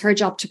 Like it was her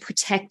job to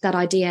protect that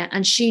idea.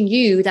 And she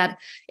knew that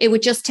it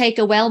would just take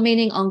a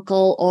well-meaning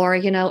uncle or,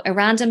 you know, a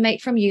random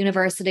mate from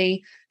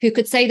university who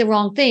could say the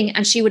wrong thing,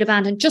 and she would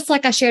abandon, just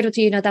like I shared with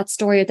you, you know, that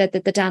story of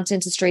the dance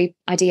industry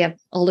idea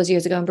all those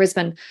years ago in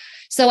Brisbane.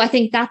 So I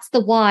think that's the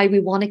why we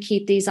want to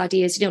keep these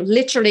ideas, you know,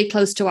 literally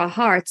close to our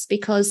hearts,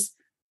 because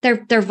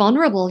they're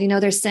vulnerable, you know,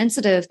 they're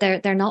sensitive,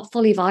 they're not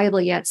fully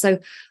viable yet. So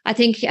I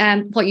think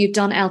what you've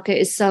done, Elke,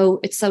 is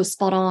it's so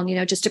spot on, you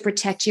know, just to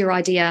protect your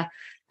idea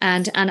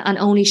and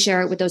only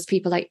share it with those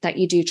people that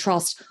you do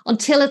trust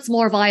until it's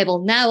more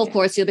viable. Now, of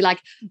course, you'll be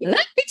like,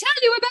 let me tell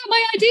you about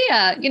my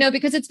idea, you know,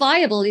 because it's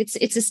viable, it's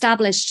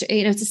established,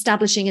 you know, it's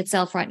establishing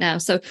itself right now.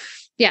 So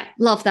yeah,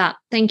 love that.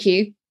 Thank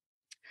you.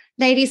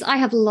 Ladies, I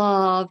have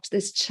loved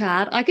this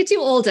chat. I could do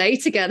all day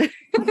together.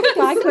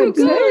 I could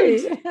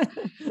too.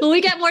 Will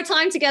we get more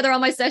time together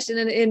on my session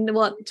in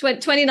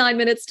 29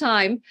 minutes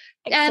time?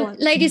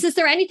 Ladies, is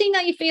there anything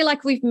that you feel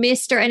like we've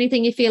missed, or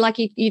anything you feel like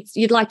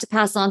you'd like to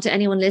pass on to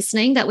anyone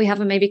listening that we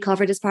haven't maybe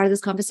covered as part of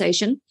this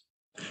conversation?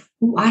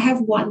 I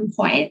have one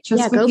point.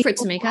 Just go for it,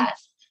 Tamika.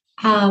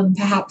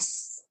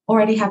 Perhaps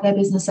already have their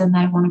business and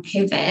they want to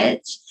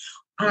pivot.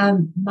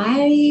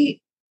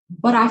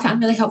 What I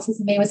found really helpful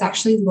for me was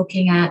actually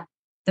looking at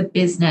the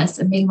business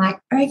and being like,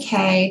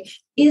 okay,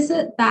 is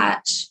it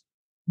that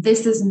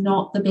this is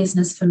not the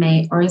business for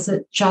me, or is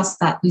it just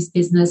that this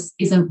business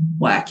isn't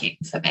working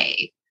for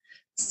me?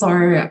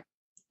 So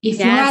If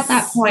you're at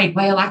that point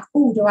where you're like,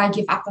 oh, do I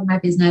give up on my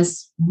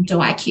business? Do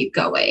I keep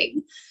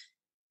going?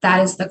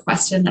 That is the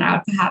question that I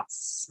would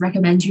perhaps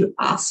recommend you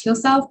ask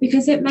yourself,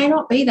 because it may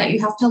not be that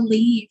you have to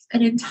leave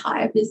an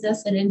entire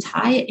business, an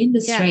entire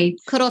industry. Yeah.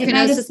 Cut off your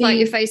nose to spite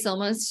your face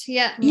almost.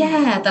 Yeah.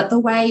 Yeah, that the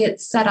way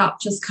it's set up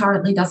just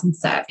currently doesn't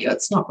serve you.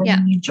 It's not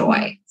bringing you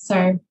joy.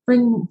 So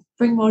bring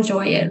more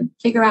joy in.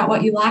 Figure out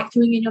what you like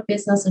doing in your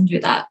business and do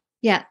that.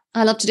 Yeah,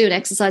 I love to do an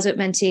exercise with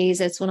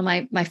mentees. It's one of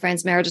my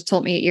friends, Meredith,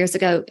 taught me years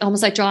ago,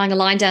 almost like drawing a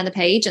line down the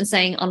page and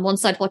saying on one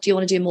side, what do you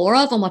want to do more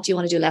of and what do you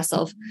want to do less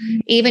of?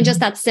 Even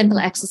just that simple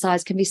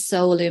exercise can be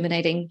so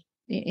illuminating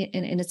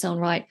in its own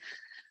right.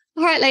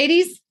 All right,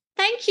 ladies,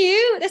 thank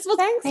you. This was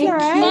fun.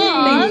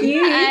 Thank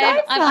you.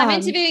 I'm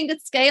interviewing the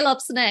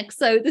scale-ups next,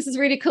 so this is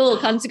really cool,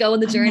 kind of to go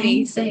on the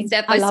journey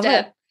step by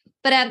step. It.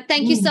 But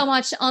thank you so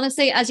much.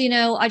 Honestly, as you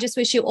know, I just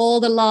wish you all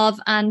the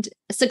love and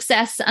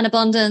success and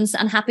abundance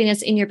and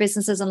happiness in your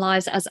businesses and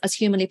lives as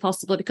humanly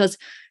possible, because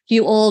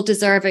you all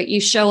deserve it.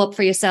 You show up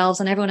for yourselves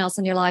and everyone else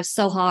in your lives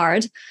so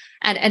hard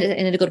and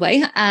in a good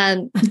way.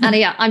 And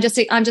yeah, I'm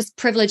just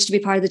privileged to be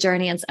part of the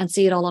journey and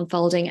see it all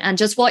unfolding. And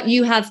just what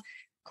you have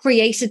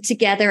created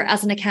together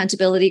as an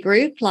accountability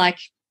group, like,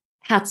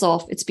 hats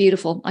off. It's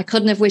beautiful. I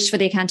couldn't have wished for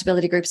the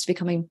accountability groups to be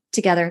coming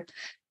together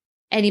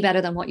any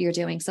better than what you're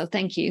doing. So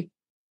thank you.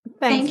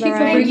 Thank you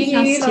for bringing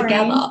us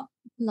together.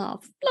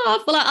 Love.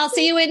 Well, I'll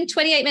see you in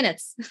 28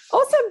 minutes.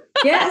 Awesome.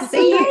 Yeah,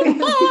 see you.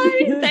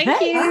 Bye.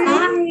 Thank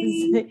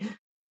you. Bye.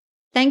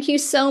 Thank you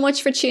so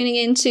much for tuning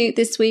into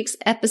this week's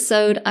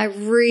episode. I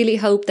really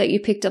hope that you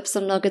picked up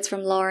some nuggets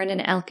from Lauren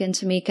and Elke and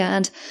Tamika,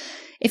 and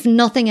if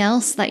nothing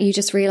else, that you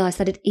just realize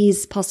that it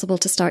is possible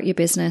to start your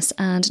business.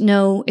 And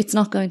no, it's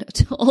not going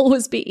to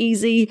always be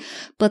easy,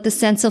 but the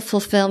sense of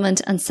fulfillment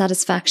and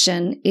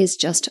satisfaction is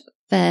just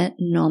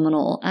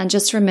phenomenal. And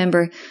just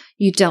remember,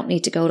 you don't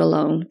need to go it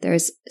alone.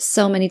 There's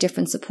so many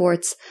different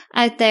supports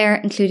out there,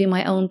 including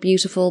my own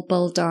beautiful,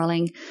 bold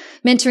darling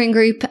mentoring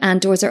group,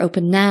 and doors are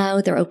open now.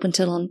 They're open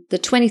till on the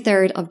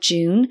 23rd of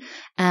June.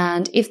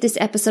 And if this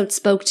episode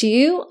spoke to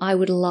you, I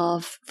would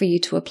love for you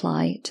to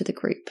apply to the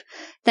group.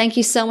 Thank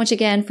you so much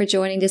again for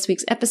joining this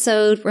week's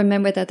episode.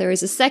 Remember that there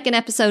is a second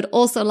episode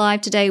also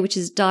live today, which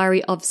is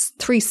Diary of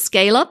 3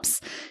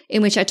 Scale-Ups,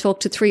 in which I talk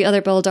to 3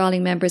 other Bold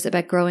Darling members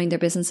about growing their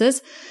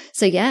businesses.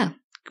 So yeah,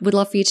 would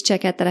love for you to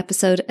check out that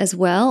episode as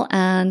well.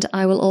 And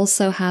I will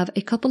also have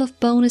a couple of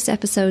bonus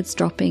episodes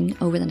dropping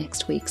over the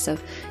next week. So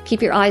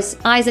keep your eyes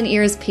and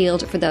ears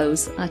peeled for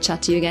those. I'll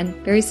chat to you again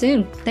very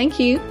soon. Thank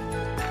you.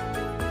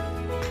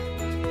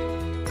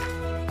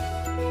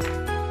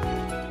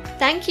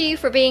 Thank you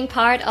for being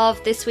part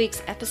of this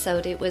week's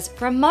episode. It was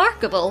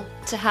remarkable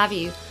to have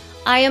you.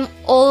 I am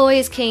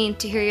always keen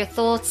to hear your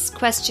thoughts,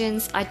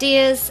 questions,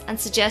 ideas, and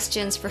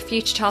suggestions for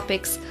future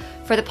topics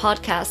for the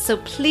podcast. So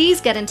please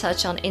get in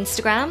touch on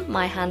Instagram.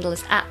 My handle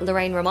is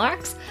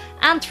 @LorraineRemarks,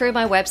 and through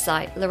my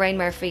website,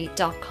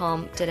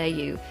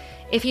 lorrainemurphy.com.au.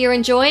 If you're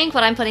enjoying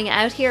what I'm putting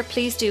out here,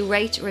 please do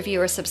rate,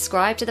 review, or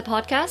subscribe to the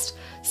podcast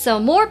so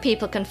more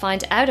people can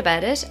find out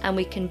about it and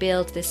we can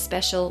build this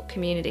special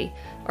community.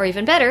 Or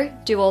even better,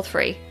 do all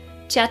 3.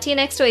 Chat to you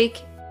next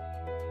week.